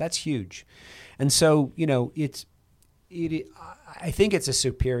mass. That's huge. And so, I think it's a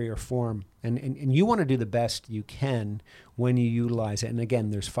superior form, and you want to do the best you can when you utilize it. And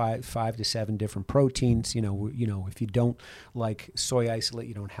again, there's five to seven different proteins. If you don't like soy isolate,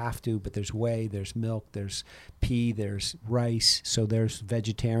 you don't have to, but there's whey, there's milk, there's pea, there's rice. So there's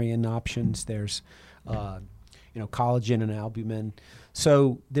vegetarian options. There's, collagen and albumin.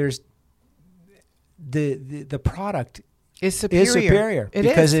 So there's the product is superior.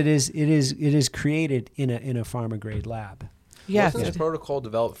 Because it is created in a pharma grade lab. Yes. Wasn't this protocol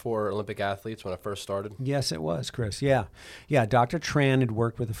developed for Olympic athletes when it first started? Yes, it was, Chris. Yeah. Dr. Tran had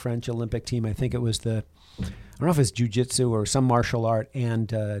worked with the French Olympic team. I think it was I don't know if it's jiu-jitsu or some martial art,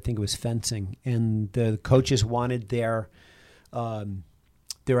 and I think it was fencing. And the coaches wanted their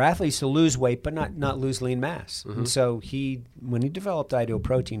athletes to lose weight, but not lose lean mass. Mm-hmm. And so when he developed Ideal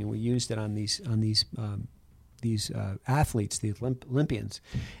Protein, and we used it on these athletes, the Olympians,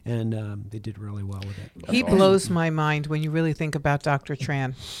 and they did really well with it. He blows my mind when you really think about Dr.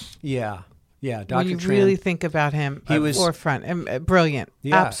 Tran. Yeah, Dr. When you Tran, really think about him, he was forefront and brilliant,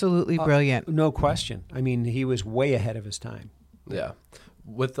 absolutely brilliant. No question. I mean, he was way ahead of his time. Yeah,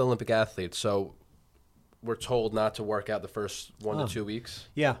 with the Olympic athletes, so we're told not to work out the first 1 to 2 weeks.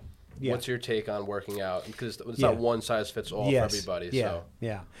 Yeah. What's your take on working out? Because it's not one size fits all for everybody.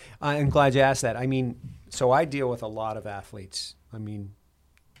 Yeah. I'm glad you asked that. I mean, so I deal with a lot of athletes. I mean,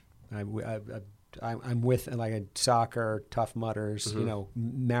 I'm with like a soccer, Tough Mudders,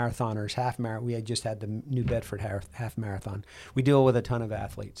 marathoners, half marathon. We had just had the New Bedford half marathon. We deal with a ton of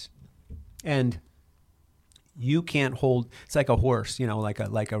athletes, and you can't hold. It's like a horse,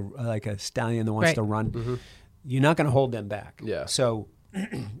 like a stallion that wants to run. Mm-hmm. You're not going to hold them back. Yeah. So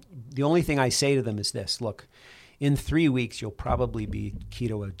the only thing I say to them is this: look, in 3 weeks you'll probably be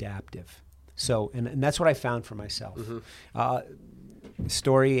keto adaptive. So, and that's what I found for myself. Mm-hmm.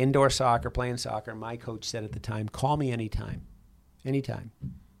 Story: indoor soccer, playing soccer. My coach said at the time, "Call me anytime."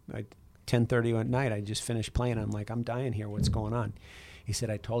 10:30 at night, I just finished playing. I'm like, I'm dying here. What's going on? He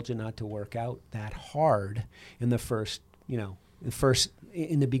said, I told you not to work out that hard in the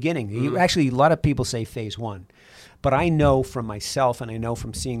beginning. Mm-hmm. Actually, a lot of people say phase 1. But I know from myself, and I know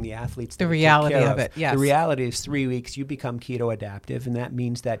from seeing the athletes, the reality of it, yes. The reality is 3 weeks, you become keto adaptive, and that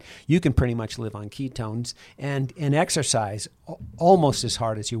means that you can pretty much live on ketones and exercise almost as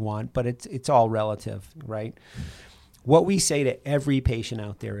hard as you want, but it's all relative, right? What we say to every patient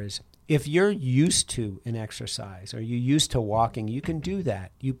out there is, if you're used to an exercise or you're used to walking, you can do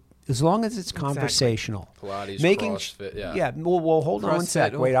that. As long as it's conversational. Pilates, CrossFit, yeah. Well, hold on one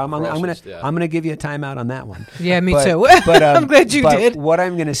sec. Wait, I'm gonna give you a timeout on that one. Yeah, me too. But I'm glad you did. What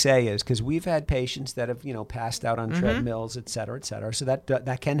I'm gonna say is, because we've had patients that have passed out on treadmills, et cetera, et cetera. So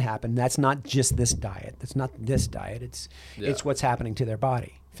that can happen. That's not just this diet. That's not this diet. It's what's happening to their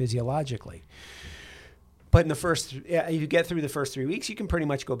body physiologically. But in you get through the first 3 weeks, you can pretty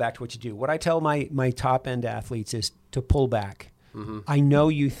much go back to what you do. What I tell my top end athletes is to pull back. Mm-hmm. I know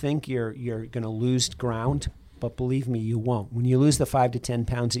you think you're going to lose ground, but believe me, you won't. When you lose the 5 to 10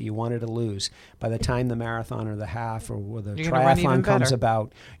 pounds that you wanted to lose, by the time the marathon or the half or the triathlon comes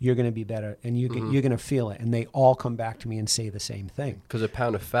about, you're going to be better, and you're going to feel it. And they all come back to me and say the same thing. Because a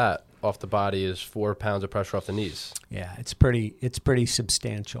pound of fat off the body is 4 pounds of pressure off the knees. Yeah, it's pretty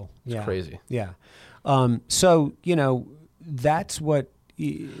substantial. It's crazy. Yeah. So,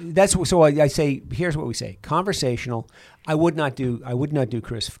 so I say, here's what we say: conversational. I would not do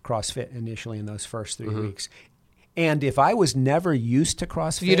CrossFit initially in those first 3 weeks. And if I was never used to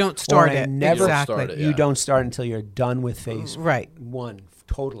CrossFit, you don't start it. You don't start until you're done with phase one,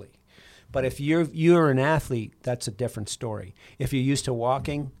 totally. But if you're an athlete, that's a different story. If you're used to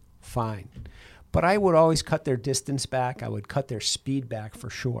walking, fine. But I would always cut their distance back. I would cut their speed back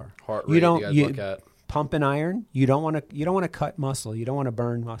for sure. Heart rate, you guys look at. Pump and iron. You don't want to cut muscle. You don't want to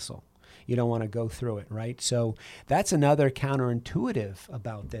burn muscle. You don't want to go through it, right? So that's another counterintuitive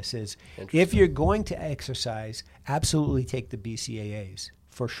about this is if you're going to exercise, absolutely take the BCAAs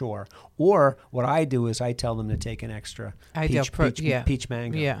for sure. Or what I do is I tell them to take an extra peach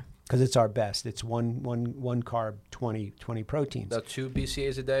mango. Yeah. Because it's our best. It's one carb, 20 proteins. Now 2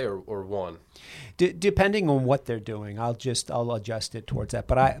 BCAAs a day or 1? Depending on what they're doing, I'll adjust it towards that.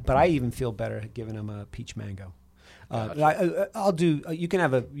 But I even feel better giving them a peach mango. Gotcha. I'll do. You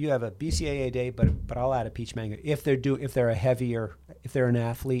have a BCAA a day, but I'll add a peach mango if they're an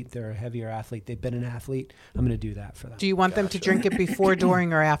athlete, they're a heavier athlete. They've been an athlete. I'm going to do that for them. Do you want them to drink it before,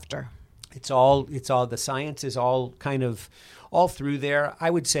 during, or after? It's all the science is all kind of all through there.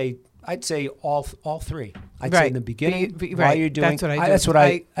 I'd say all three. I'd say in the beginning while you're doing. That's what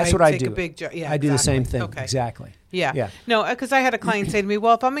I do. I do the same thing. Okay. Exactly. Yeah. No, because I had a client say to me,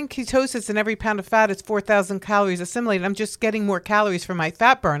 "Well, if I'm in ketosis and every pound of fat is 4,000 calories assimilated, I'm just getting more calories from my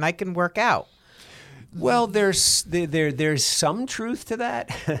fat burn. I can work out." Well, there's some truth to that.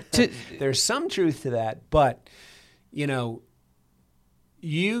 There's some truth to that, but you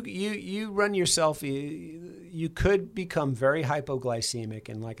run yourself. You could become very hypoglycemic,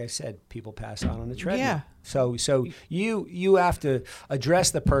 and like I said, people pass out on the treadmill. Yeah. So you have to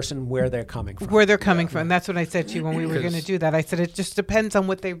address the person where they're coming from. Where they're coming from. That's what I said to you when we were going to do that. I said it just depends on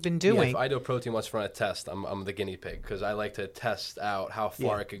what they've been doing. If Ideal Protein wants to run a test, I'm the guinea pig because I like to test out how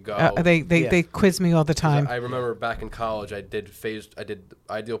far I could go. They quiz me all the time. I remember back in college, I did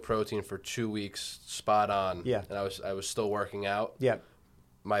Ideal Protein for 2 weeks, spot on. Yeah. And I was still working out. Yeah.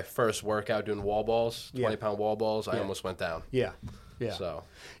 My first workout doing wall balls, 20-pound wall balls, I almost went down. Yeah. Yeah. So.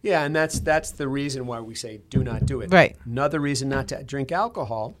 Yeah, and that's the reason why we say do not do it. Right. Another reason not to drink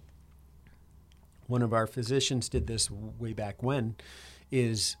alcohol. One of our physicians did this way back when,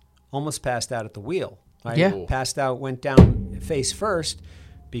 is almost passed out at the wheel. Right? Yeah. Passed out, went down face first,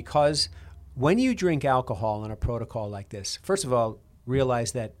 because when you drink alcohol on a protocol like this, first of all,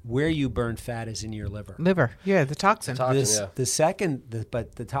 realize that where you burn fat is in your liver. Yeah, the toxin.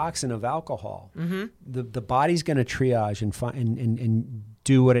 The toxin of alcohol, the body's going to triage and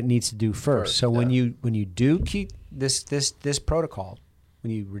do what it needs to do first. So when you do keep this protocol,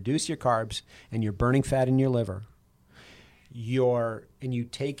 when you reduce your carbs and you're burning fat in your liver, and you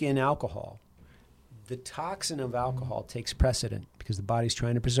take in alcohol, the toxin of alcohol takes precedent because the body's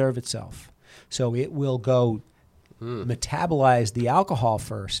trying to preserve itself. So it will go metabolize the alcohol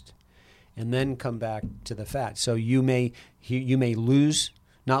first and then come back to the fat. So you may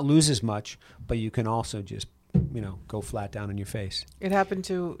not lose as much, but you can also just go flat down on your face. It happened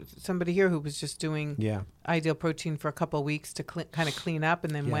to somebody here who was just doing Ideal Protein for a couple of weeks to kind of clean up,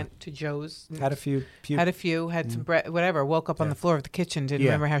 and then went to Joe's. Had some bread, whatever. Woke up on the floor of the kitchen. Didn't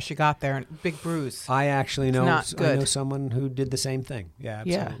remember how she got there. And big bruise. I actually know. I know someone who did the same thing. Yeah,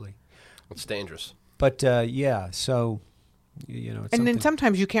 absolutely. It's dangerous. But so it's and then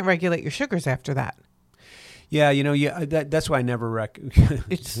sometimes you can't regulate your sugars after that. Yeah, that's why I never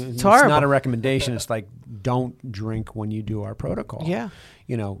it's horrible. Not a recommendation. It's like, don't drink when you do our protocol. Yeah.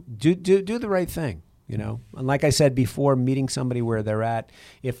 Do the right thing, And like I said before, meeting somebody where they're at,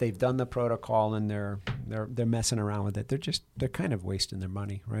 if they've done the protocol and they're messing around with it, they're kind of wasting their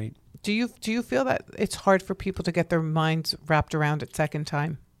money, right? Do you feel that it's hard for people to get their minds wrapped around it second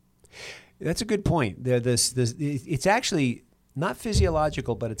time? That's a good point. It's actually not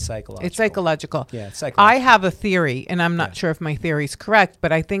physiological, but it's psychological. It's psychological. Yeah, it's psychological. I have a theory, and I'm not sure if my theory is correct,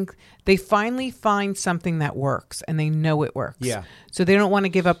 but I think they finally find something that works, and they know it works. Yeah. So they don't want to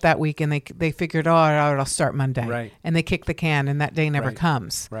give up that week, and they figured, all right, I'll start Monday. Right. And they kick the can, and that day never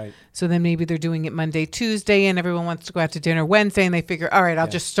comes. Right. So then maybe they're doing it Monday, Tuesday, and everyone wants to go out to dinner Wednesday, and they figure, all right, I'll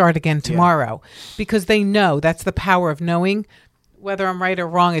just start again tomorrow. Because they know. That's the power of knowing. Whether I'm right or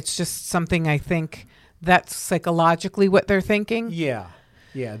wrong, it's just something I think that's psychologically what they're thinking. Yeah,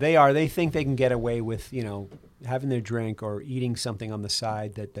 they are. They think they can get away with, having their drink or eating something on the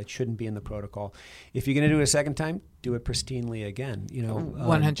side that shouldn't be in the protocol. If you're going to do it a second time, do it pristinely again.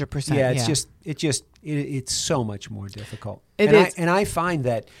 100%. Yeah, it's so much more difficult. It is. I find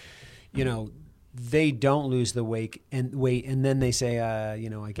that, they don't lose the weight, and then they say,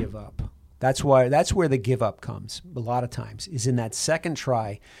 I give up. That's where the give up comes a lot of times, is in that second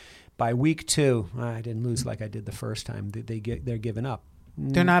try. By week 2, I didn't lose like I did the first time. They're giving up.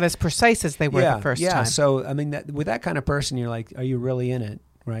 They're not as precise as they were the first time. Yeah, so, I mean, with that kind of person, you're like, are you really in it,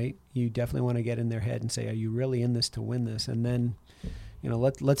 right? You definitely want to get in their head and say, are you really in this to win this? And then,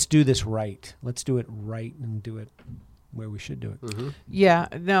 let's do this right. Let's do it right and do it where we should do it. Mm-hmm. Yeah,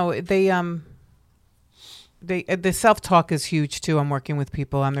 no, the self-talk is huge, too. I'm working with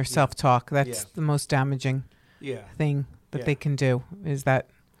people on their self-talk. That's the most damaging thing that they can do, is that,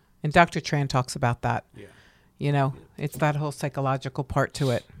 and Dr. Tran talks about that. Yeah. It's that whole psychological part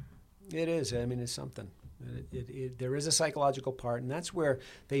to it. It is. I mean, it's something. There is a psychological part, and that's where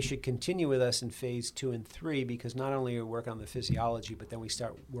they should continue with us in phase 2 and 3, because not only are we working on the physiology, but then we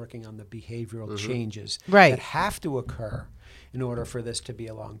start working on the behavioral changes that have to occur in order for this to be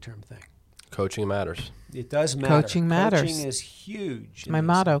a long-term thing. Coaching matters. It does matter. Coaching matters. Coaching is huge. My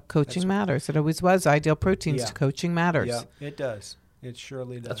motto, coaching matters. It always was. Ideal Proteins, coaching matters. Yeah, it does. It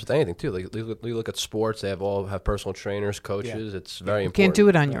surely does. That's with anything too. Like you look at sports; they all have personal trainers, coaches. It's very important. Can't do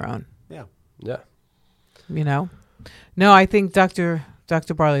it on your own. Yeah. Yeah. No, I think Dr.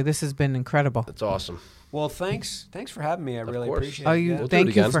 Barley, this has been incredible. That's awesome. Well, thanks for having me. I really appreciate it. Oh, you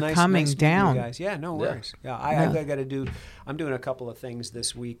thank you for coming down. You guys. Yeah, no worries. Yeah, I got to do. I'm doing a couple of things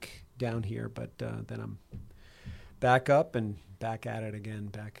this week down here, but then I'm back up and back at it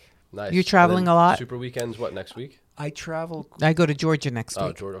again. Nice. You're traveling a lot. Super weekends. What, next week? I travel. I go to Georgia next week.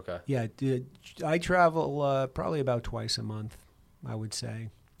 Oh, Georgia. Okay. Yeah, I travel probably about twice a month, I would say.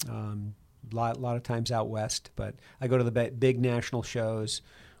 Lot of times out west, but I go to the big national shows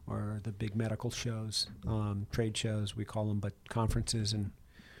or the big medical shows, trade shows we call them, but conferences, and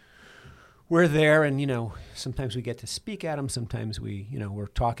we're there. And sometimes we get to speak at them. Sometimes we're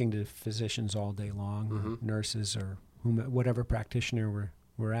talking to physicians all day long, nurses or whatever practitioner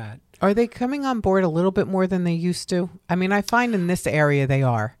we're at. Are they coming on board a little bit more than they used to? I mean, I find in this area they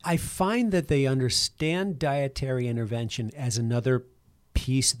are. I find that they understand dietary intervention as another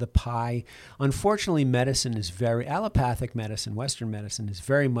piece of the pie. Unfortunately, medicine is allopathic medicine, Western medicine is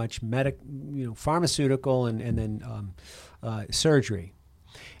very much pharmaceutical and then surgery.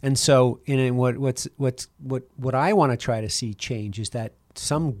 And so, what I want to try to see change is that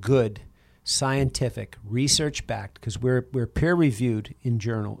some good scientific, research-backed, because we're peer-reviewed in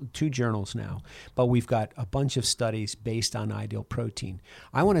 2 journals now, but we've got a bunch of studies based on Ideal Protein.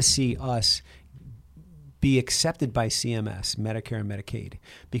 I want to see us be accepted by CMS, Medicare and Medicaid,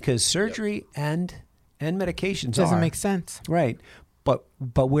 because surgery and medications doesn't make sense, right? But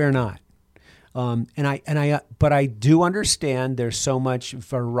we're not. But I do understand there's so much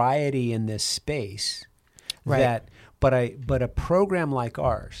variety in this space, right? But a program like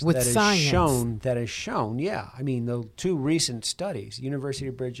ours with that science has shown, I mean, the 2 recent studies, University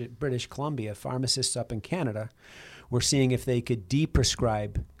of British Columbia, pharmacists up in Canada, were seeing if they could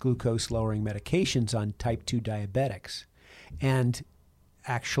de-prescribe glucose-lowering medications on type 2 diabetics, and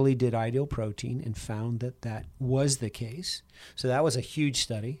actually did Ideal Protein and found that was the case. So that was a huge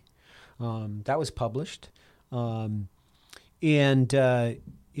study. That was published. In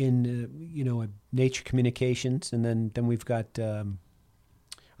Nature Communications, and then we've got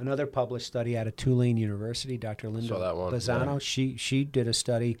another published study out of Tulane University, Dr. Linda Lozano. Yeah. She did a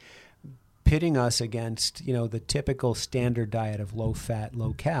study pitting us against the typical standard diet of low fat,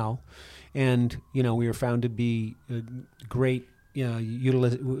 low cal, and we were found to be great.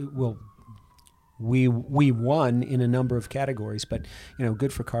 We won in a number of categories, but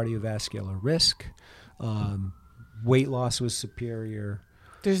good for cardiovascular risk. Weight loss was superior.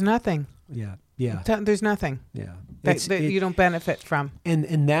 There's nothing. Yeah. There's nothing. Yeah. That you don't benefit from.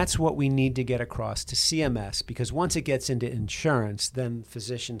 And that's what we need to get across to CMS, because once it gets into insurance, then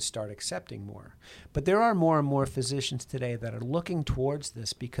physicians start accepting more. But there are more and more physicians today that are looking towards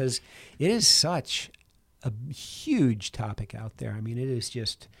this, because it is such a huge topic out there. I mean,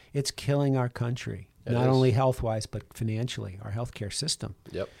 it's killing our country, not only health-wise, but financially, our healthcare system.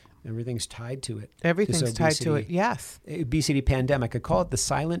 Yep. Everything's tied to it. Everything's tied to it, yes. Obesity pandemic. I call it the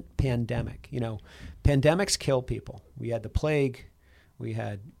silent pandemic. Pandemics kill people. We had the plague. We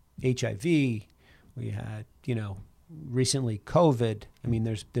had HIV. We had, recently COVID. I mean,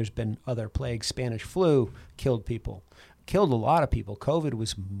 there's been other plagues. Spanish flu killed people. Killed a lot of people. COVID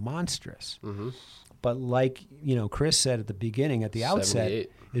was monstrous. Mm-hmm. But like, Chris said at the beginning, at the outset,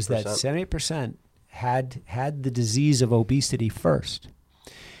 is that 70% had the disease of obesity first.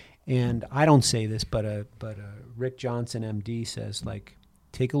 And I don't say this, but Rick Johnson, MD, says, like,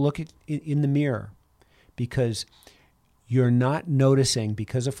 take a look in the mirror, because you're not noticing,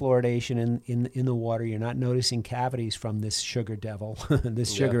 because of fluoridation in the water, you're not noticing cavities from this sugar devil,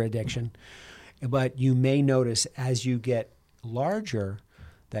 this sugar addiction. But you may notice as you get larger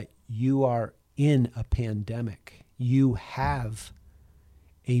that you are in a pandemic. You have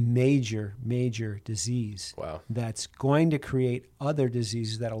a major disease that's going to create other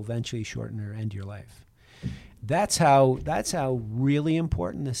diseases that'll eventually shorten or end your life. That's how really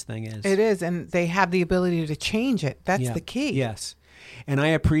important this thing is. It is, and they have the ability to change it. That's the key. Yes. And I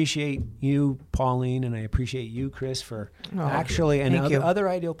appreciate you, Pauline, and I appreciate you, Chris, for other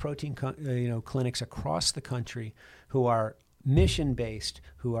Ideal Protein clinics across the country who are mission-based,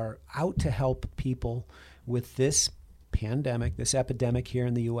 who are out to help people with this pandemic, this epidemic here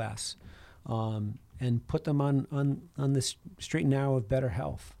in the U.S., and put them on this straight and narrow of better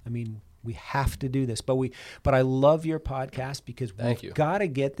health. I mean, we have to do this, but I love your podcast because we've got to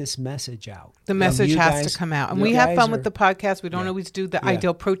get this message out. The message has to come out, and we have fun with the podcast. We don't always do the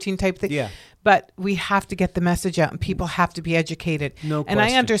Ideal Protein type thing, but we have to get the message out, and people have to be educated. No question.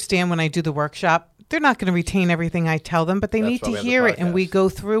 And I understand when I do the workshop, they're not going to retain everything I tell them, but they need to hear it, and we go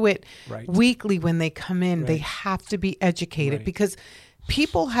through it weekly when they come in. They have to be educated because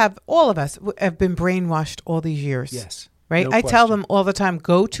people all of us have been brainwashed all these years. Yes. Right? No I tell them all the time,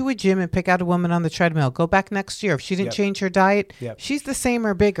 go to a gym and pick out a woman on the treadmill. Go back next year. If she didn't change her diet, she's the same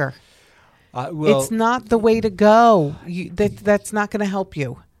or bigger. It's not the way to go. That's not going to help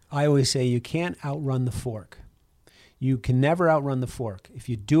you. I always say you can't outrun the fork. You can never outrun the fork. If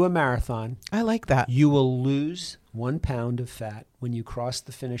you do a marathon, I like that. You will lose 1 pound of fat. When you cross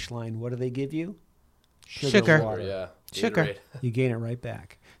the finish line, what do they give you? Sugar. Water. Yeah. Sugar. You gain it right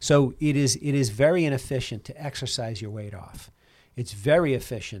back. So it is very inefficient to exercise your weight off. It's very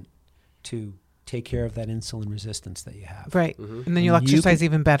efficient to take care of that insulin resistance that you have. Right. Mm-hmm. And then you'll exercise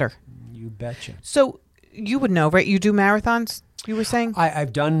even better. You betcha. So you would know, right? You do marathons, you were saying?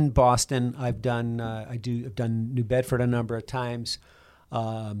 I've done Boston. I've done New Bedford a number of times.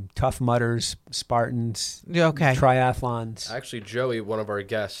 Tough Mudders, Spartans, triathlons. Actually, Joey, one of our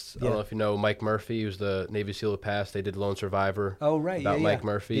guests, I don't know if you know Mike Murphy, who's the Navy SEAL who passed. They did Lone Survivor. Oh, right. About Mike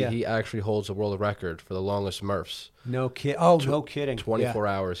Murphy. Yeah. He actually holds a world record for the longest Murphs. No kidding. 24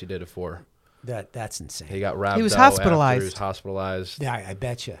 hours he did it for. That's insane. He got rhabdo. He was hospitalized. He was hospitalized. Yeah, I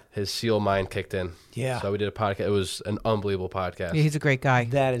bet you. His SEAL mind kicked in. Yeah. So we did a podcast. It was an unbelievable podcast. Yeah, he's a great guy.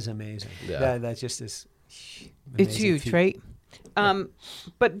 That is amazing. Yeah. That's just this. It's huge, feat. Right?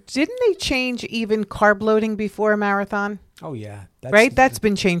 But didn't they change even carb loading before a marathon? Oh, yeah. That's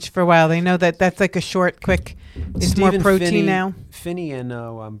been changed for a while. They know that's like a short, quick, it's more protein now. Finney and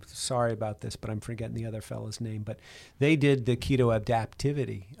I'm sorry about this, but I'm forgetting the other fellow's name, but they did the keto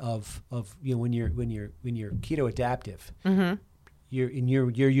adaptivity of when you're keto adaptive,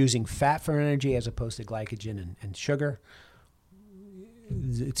 you're using fat for energy as opposed to glycogen and sugar.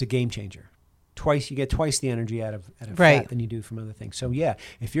 It's a game changer. You get twice the energy out of fat than you do from other things. So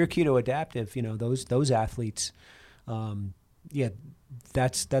if you're keto adaptive, those athletes,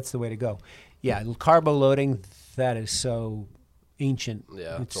 that's the way to go. Yeah, carbo loading, that is so ancient.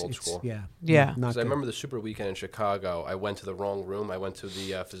 Yeah, it's old school. Yeah. Because I remember the Super Weekend in Chicago. I went to the wrong room. I went to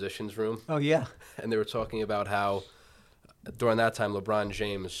the physician's room. Oh yeah. And they were talking about how during that time LeBron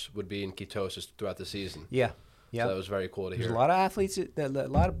James would be in ketosis throughout the season. Yeah. Yeah, so that was very cool to hear. There's a lot of athletes,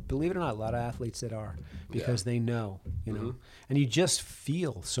 believe it or not, a lot of athletes that are because they know, and you just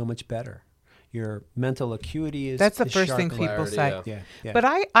feel so much better. Your mental acuity is. That's the first thing people say. Yeah. But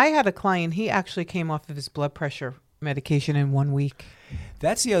I had a client. He actually came off of his blood pressure medication in 1 week.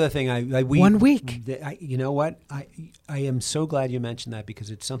 That's the other thing. 1 week. You know what? I am so glad you mentioned that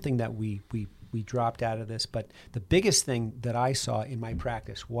because it's something that we dropped out of this, but the biggest thing that I saw in my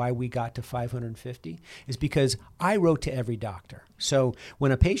practice, why we got to 550, is because I wrote to every doctor. So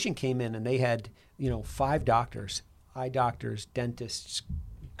when a patient came in and they had, 5 doctors, eye doctors, dentists,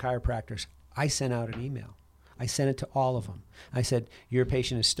 chiropractors, I sent out an email. I sent it to all of them. I said, your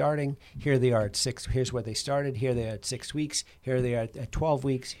patient is starting. Here they are at 6. Here's where they started. Here they are at 6 weeks. Here they are at 12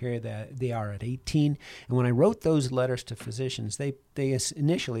 weeks. Here they are at 18. And when I wrote those letters to physicians, they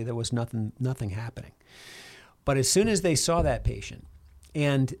initially there was nothing happening. But as soon as they saw that patient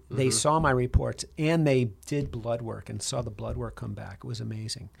and they saw my reports and they did blood work and saw the blood work come back, it was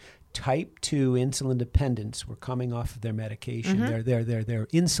amazing. Type 2 insulin dependents were coming off of their medication, their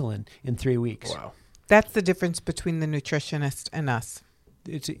insulin in 3 weeks. Wow. That's the difference between the nutritionist and us.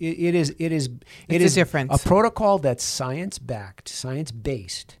 It is a difference. A protocol that's science-backed,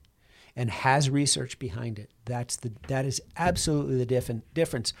 science-based, and has research behind it. That is absolutely the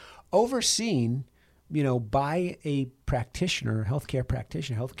difference. Overseen, by a practitioner, healthcare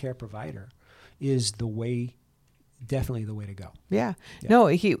practitioner, healthcare provider, is definitely the way to go. Yeah. No,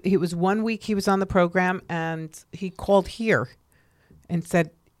 he was 1 week he was on the program, and he called here and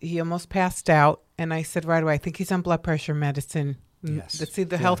said he almost passed out. And I said right away, I think he's on blood pressure medicine. Yes. Let's see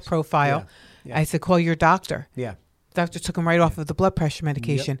the health profile. Yeah. I said, call your doctor. Yeah. Doctor took him right off of the blood pressure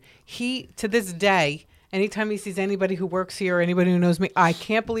medication. Yep. He, to this day, anytime he sees anybody who works here or anybody who knows me, I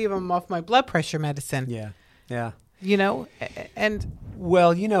can't believe I'm off my blood pressure medicine. Yeah. Yeah. And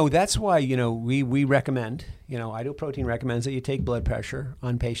well, that's why, we recommend, Ideal Protein recommends that you take blood pressure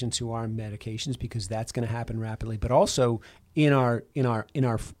on patients who are on medications, because that's going to happen rapidly. But also in our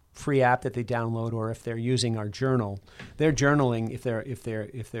free app that they download, or if they're using our journal, they're journaling. If they're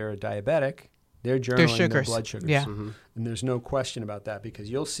a diabetic, they're journaling their blood sugars. Yeah. Mm-hmm. And there's no question about that,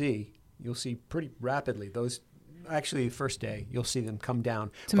 because you'll see pretty rapidly those. Actually, the first day, you'll see them come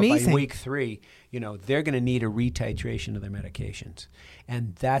down. It's amazing. By week 3, they're going to need a retitration of their medications.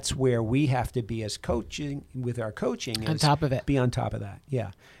 And that's where we have to be as coaching, with our coaching. On top of it. Be on top of that,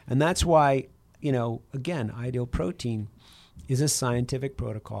 yeah. And that's why, again, Ideal Protein is a scientific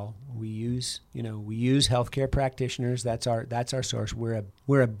protocol. We use healthcare practitioners. That's our source. We're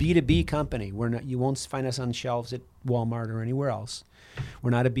a B2B company. We're not. You won't find us on shelves at Walmart or anywhere else.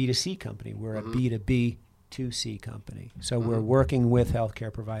 We're not a B2C company. We're a B2B 2C company. So we're working with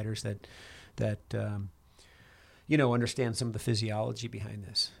healthcare providers that understand some of the physiology behind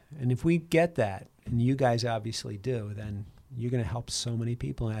this. And if we get that, and you guys obviously do, then you're going to help so many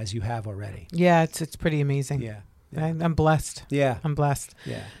people, as you have already. yeah, it's pretty amazing. Yeah. I'm blessed. Yeah. I'm blessed.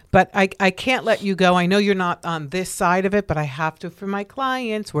 Yeah. But I can't let you go. I know you're not on this side of it, but I have to for my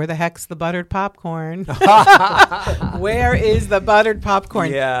clients. Where the heck's the buttered popcorn? Where is the buttered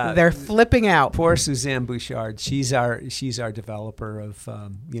popcorn? Yeah. They're flipping out. Poor Suzanne Bouchard. She's our developer of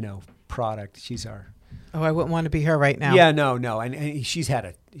product. She's our. Oh, I wouldn't want to be her right now. Yeah, no, and she's had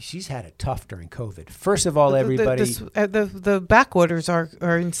it tough during COVID. First of all, everybody, the back orders are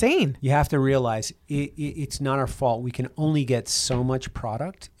insane. you have to realize it's not our fault. We can only get so much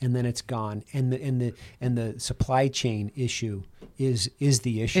product, and then it's gone. And the supply chain issue is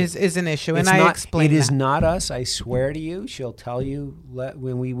the issue. Is an issue, It's and not, I explained it is that. not us. I swear to you. She'll tell you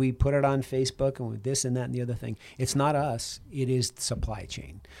when we put it on Facebook and with this and that and the other thing. It's not us. It is the supply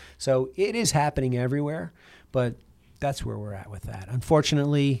chain. So it is happening everywhere, but that's where we're at with that.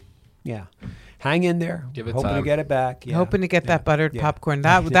 Unfortunately, yeah. Hang in there. Give it Hoping time. to get it back. Yeah. Hoping to get that buttered Yeah. popcorn.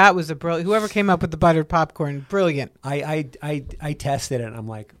 That was a brilliant. Whoever came up with the buttered popcorn, brilliant. I tested it, and I'm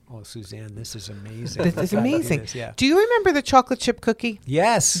like, oh, Suzanne, this is amazing. This is I've gotta do amazing. this, yeah. Do you remember the chocolate chip cookie?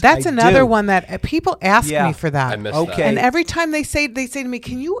 Yes. That's I another do. one that people ask Yeah. me for that. I missed Okay. that. And every time they say to me,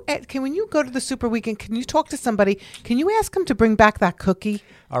 can when you go to the super weekend, can you talk to somebody? Can you ask them to bring back that cookie?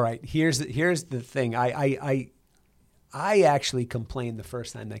 All right. Here's the thing. I actually complained the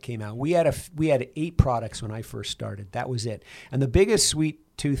first time that came out. We had 8 products when I first started. That was it. And the biggest sweet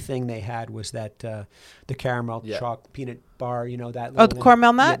tooth thing they had was that the caramel chalk peanut bar. that. Oh, the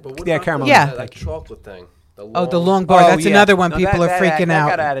caramel nut? But what Yeah, about caramel Yeah. nut. that chocolate thing. The long bar. That's another one. No, People are freaking that out.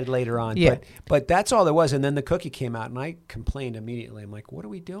 got added later on. Yeah. But that's all there was. And then the cookie came out, and I complained immediately. I'm like, what are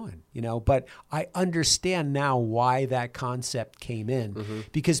we doing? But I understand now why that concept came in,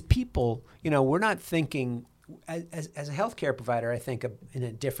 because people, we're not thinking. As a healthcare provider, I think in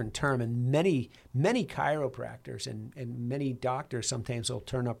a different term, and many chiropractors and many doctors sometimes will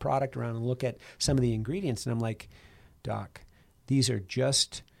turn a product around and look at some of the ingredients, and I'm like, Doc, these are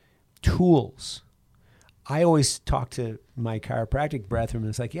just tools. I always talk to my chiropractic brethren, and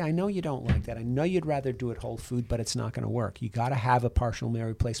it's like, yeah, I know you don't like that. I know you'd rather do it whole food, but it's not going to work. You got to have a partial meal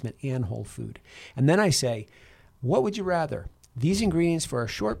replacement and whole food. And then I say, what would you rather? These ingredients for a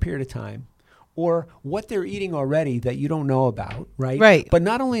short period of time, or what they're eating already that you don't know about, right? Right. But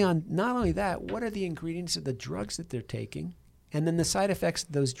not only that, what are the ingredients of the drugs that they're taking, and then the side effects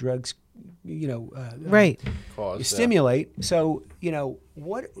of those drugs, Right. stimulate. So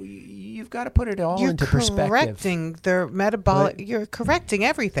what you've got to put it all You're into perspective. correcting their metabolic. Right. You're correcting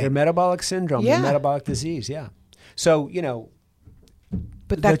everything. Their metabolic syndrome, Yeah. their metabolic disease. Yeah. So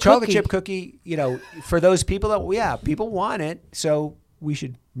but that the chocolate cookie, chip cookie, for those people that people want it, so we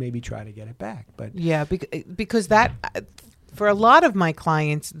should maybe try to get it back. But yeah, because that for a lot of my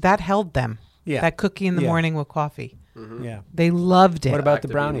clients that held them. Yeah. That cookie in the Yeah. morning with coffee. yeah, They loved it. What about the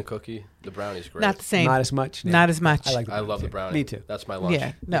Active brownie? eating cookie? The brownie's great. Not the same. not as much. Not as much. I like. I love the brownie. Me too. That's my lunch.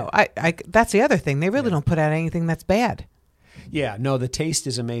 Yeah. No, I that's the other thing. They really don't put out anything that's bad. Yeah, no, the taste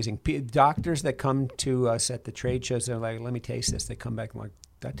is amazing. Doctors that come to us at the trade shows, they're like, "Let me taste this." They come back and like,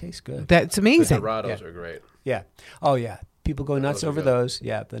 that tastes good. That's The amazing. Dorados are great. Yeah. Oh yeah. People go nuts Those are over good. those.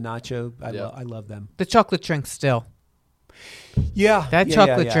 Yeah. The nacho. Yeah. I love them. The chocolate drink still. Yeah. That yeah,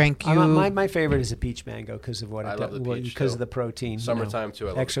 chocolate yeah. drink, My favorite is a peach mango because of what I it love does. the peach, Because too. of the protein. Summertime, too, I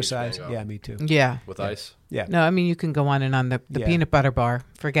love the peach Exercise. mango. Yeah, me too. Yeah. With ice. Yeah. No, I mean, you can go on and on. The Yeah. peanut butter bar,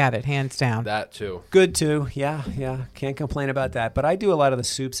 forget it, hands down. That too. Good too. Yeah, yeah. Can't complain about that. But I do a lot of the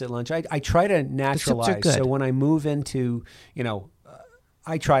soups at lunch. I try to naturalize. good. So when I move into,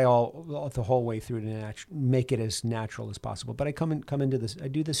 I try all the whole way through to make it as natural as possible. But I come into this. I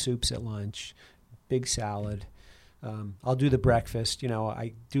do the soups at lunch, big salad. I'll do the breakfast.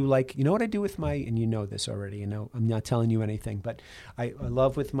 I do like. You know what I do with my, and you know this already. I'm not telling you anything, but I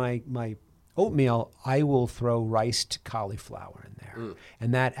love with my oatmeal, I will throw riced cauliflower in there.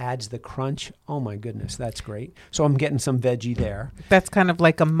 And that adds the crunch. Oh my goodness, that's great. So I'm getting some veggie there. That's kind of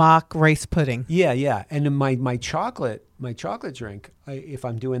like a mock rice pudding. Yeah, yeah. And then my chocolate drink, if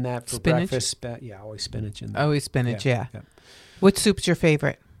I'm doing that for Spinach? breakfast, always spinach in there. Always spinach, yeah. yeah. Which soup's your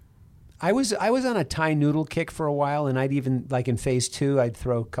favorite? I was on a Thai noodle kick for a while, and I'd even, like in phase 2, I'd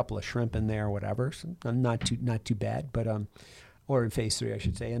throw a couple of shrimp in there or whatever. So not too bad, but or in phase 3, I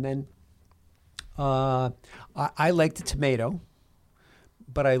should say. And then I like the tomato,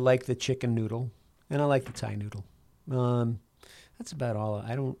 but I like the chicken noodle, and I like the Thai noodle. That's about all.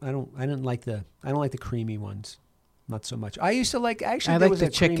 I don't like the creamy ones, not so much. I used to like actually. I there like was the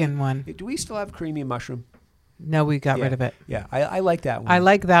a creamy- chicken one. Do we still have creamy mushroom? No, we got rid of it. Yeah, I like that one. I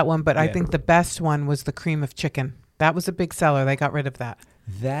like that one, but I Yeah. think the best one was the cream of chicken. That was a big seller. They got rid of that.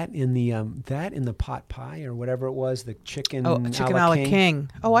 that in the pot pie or whatever it was. The chicken. Oh, chicken a a la king.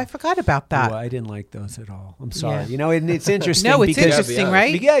 king. Oh, I forgot about that. Oh, I didn't like those at all. I'm sorry. Yeah. It's interesting. No, it's because, interesting, Yeah,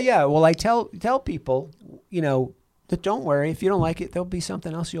 right? Yeah. Well, I tell people, that don't worry. If you don't like it, there'll be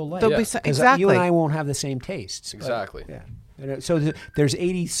something else you'll like. There'll be 'Cause Because exactly. you and I won't have the same tastes. but, Exactly. yeah. So there's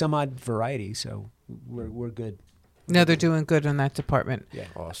 80 some odd varieties. So we're good. No, they're doing good in that department. Yeah.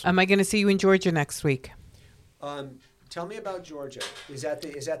 Awesome. Am I going to see you in Georgia next week? Tell me about Georgia. Is that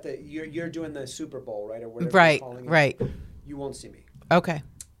the you're doing the Super Bowl, right, or whatever? Right, you're calling it? right. You won't see me Okay.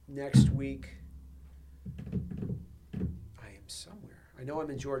 next week. I am somewhere. I know I'm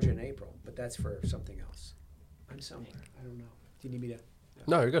in Georgia in April, but that's for something else. I'm somewhere. I don't know. Do you need me to?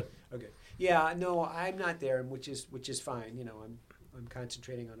 No, you're good. Okay. Yeah. No, I'm not there, which is fine. I'm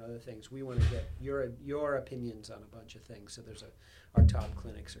concentrating on other things. We want to get your opinions on a bunch of things. So our top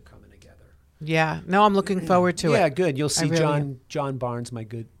clinics are coming together. Yeah. No, I'm looking forward to Yeah, it. good. You'll see really John Barnes, my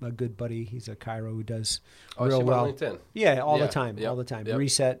good buddy. He's a chiro who does Oh, I see real him well. on LinkedIn. Yeah, all Yeah, the time, yep, all the time. yep.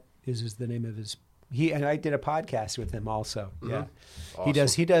 Reset is the name of his. And I did a podcast with him also. Yeah, Awesome.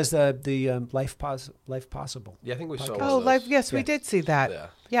 he does the Life Possible. Yeah, I think we saw podcast. one Oh, of life. those. Yes, we Yeah. did see that. Yeah.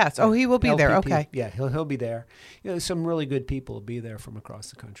 Yes. Oh, he will be there. LPP. Okay. Yeah, he'll be there. Some really good people will be there from across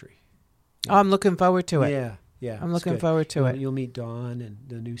the country. Oh, I'm looking forward to it. Yeah. I'm it's looking good. forward to it. You'll meet Dawn and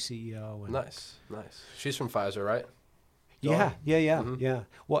the new CEO. And Nice. She's from Pfizer, right? Yeah. Mhm. Yeah.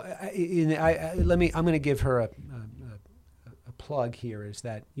 Well, I'm going to give her a plug here. Is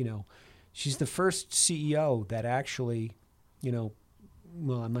that she's the first CEO that actually,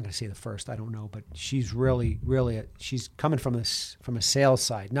 well, I'm not going to say the first. I don't know, but she's really, she's coming from a sales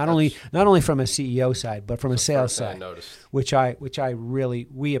side, not only from a CEO side, but from a sales First thing I side, noticed. which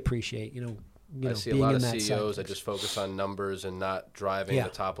we appreciate. I see a being lot in of that CEOs side. that just focus on numbers and not driving Yeah. the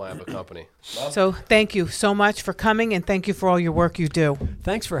top line of a company. Well, So thank you so much for coming, and thank you for all your work you do.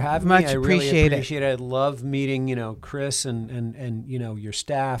 Thanks for having Much me. I really appreciate it. appreciate it. I love meeting, Chris and your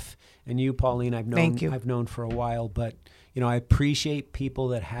staff and you, Pauline. Thank you. I've known for a while, but I appreciate people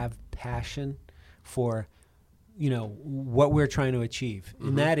that have passion for, what we're trying to achieve,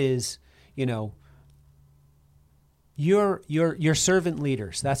 and that is, You're servant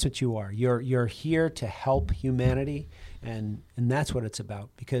leaders. That's what you are. You're here to help humanity, and that's what it's about.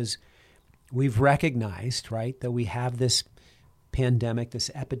 Because we've recognized, right, that we have this pandemic, this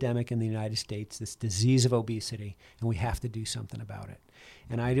epidemic in the United States, this disease of obesity, and we have to do something about it.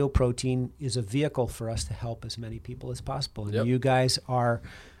 And Ideal Protein is a vehicle for us to help as many people as possible. And Yep. you guys are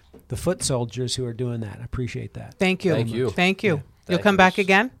the foot soldiers who are doing that. I appreciate that. Thank you. Thank you. Thank you. Yeah. You'll Thank come you. back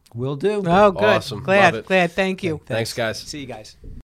again? Will do. Oh, good. Awesome. Glad. Love it. Glad. Thank you. Thanks, guys. See you guys.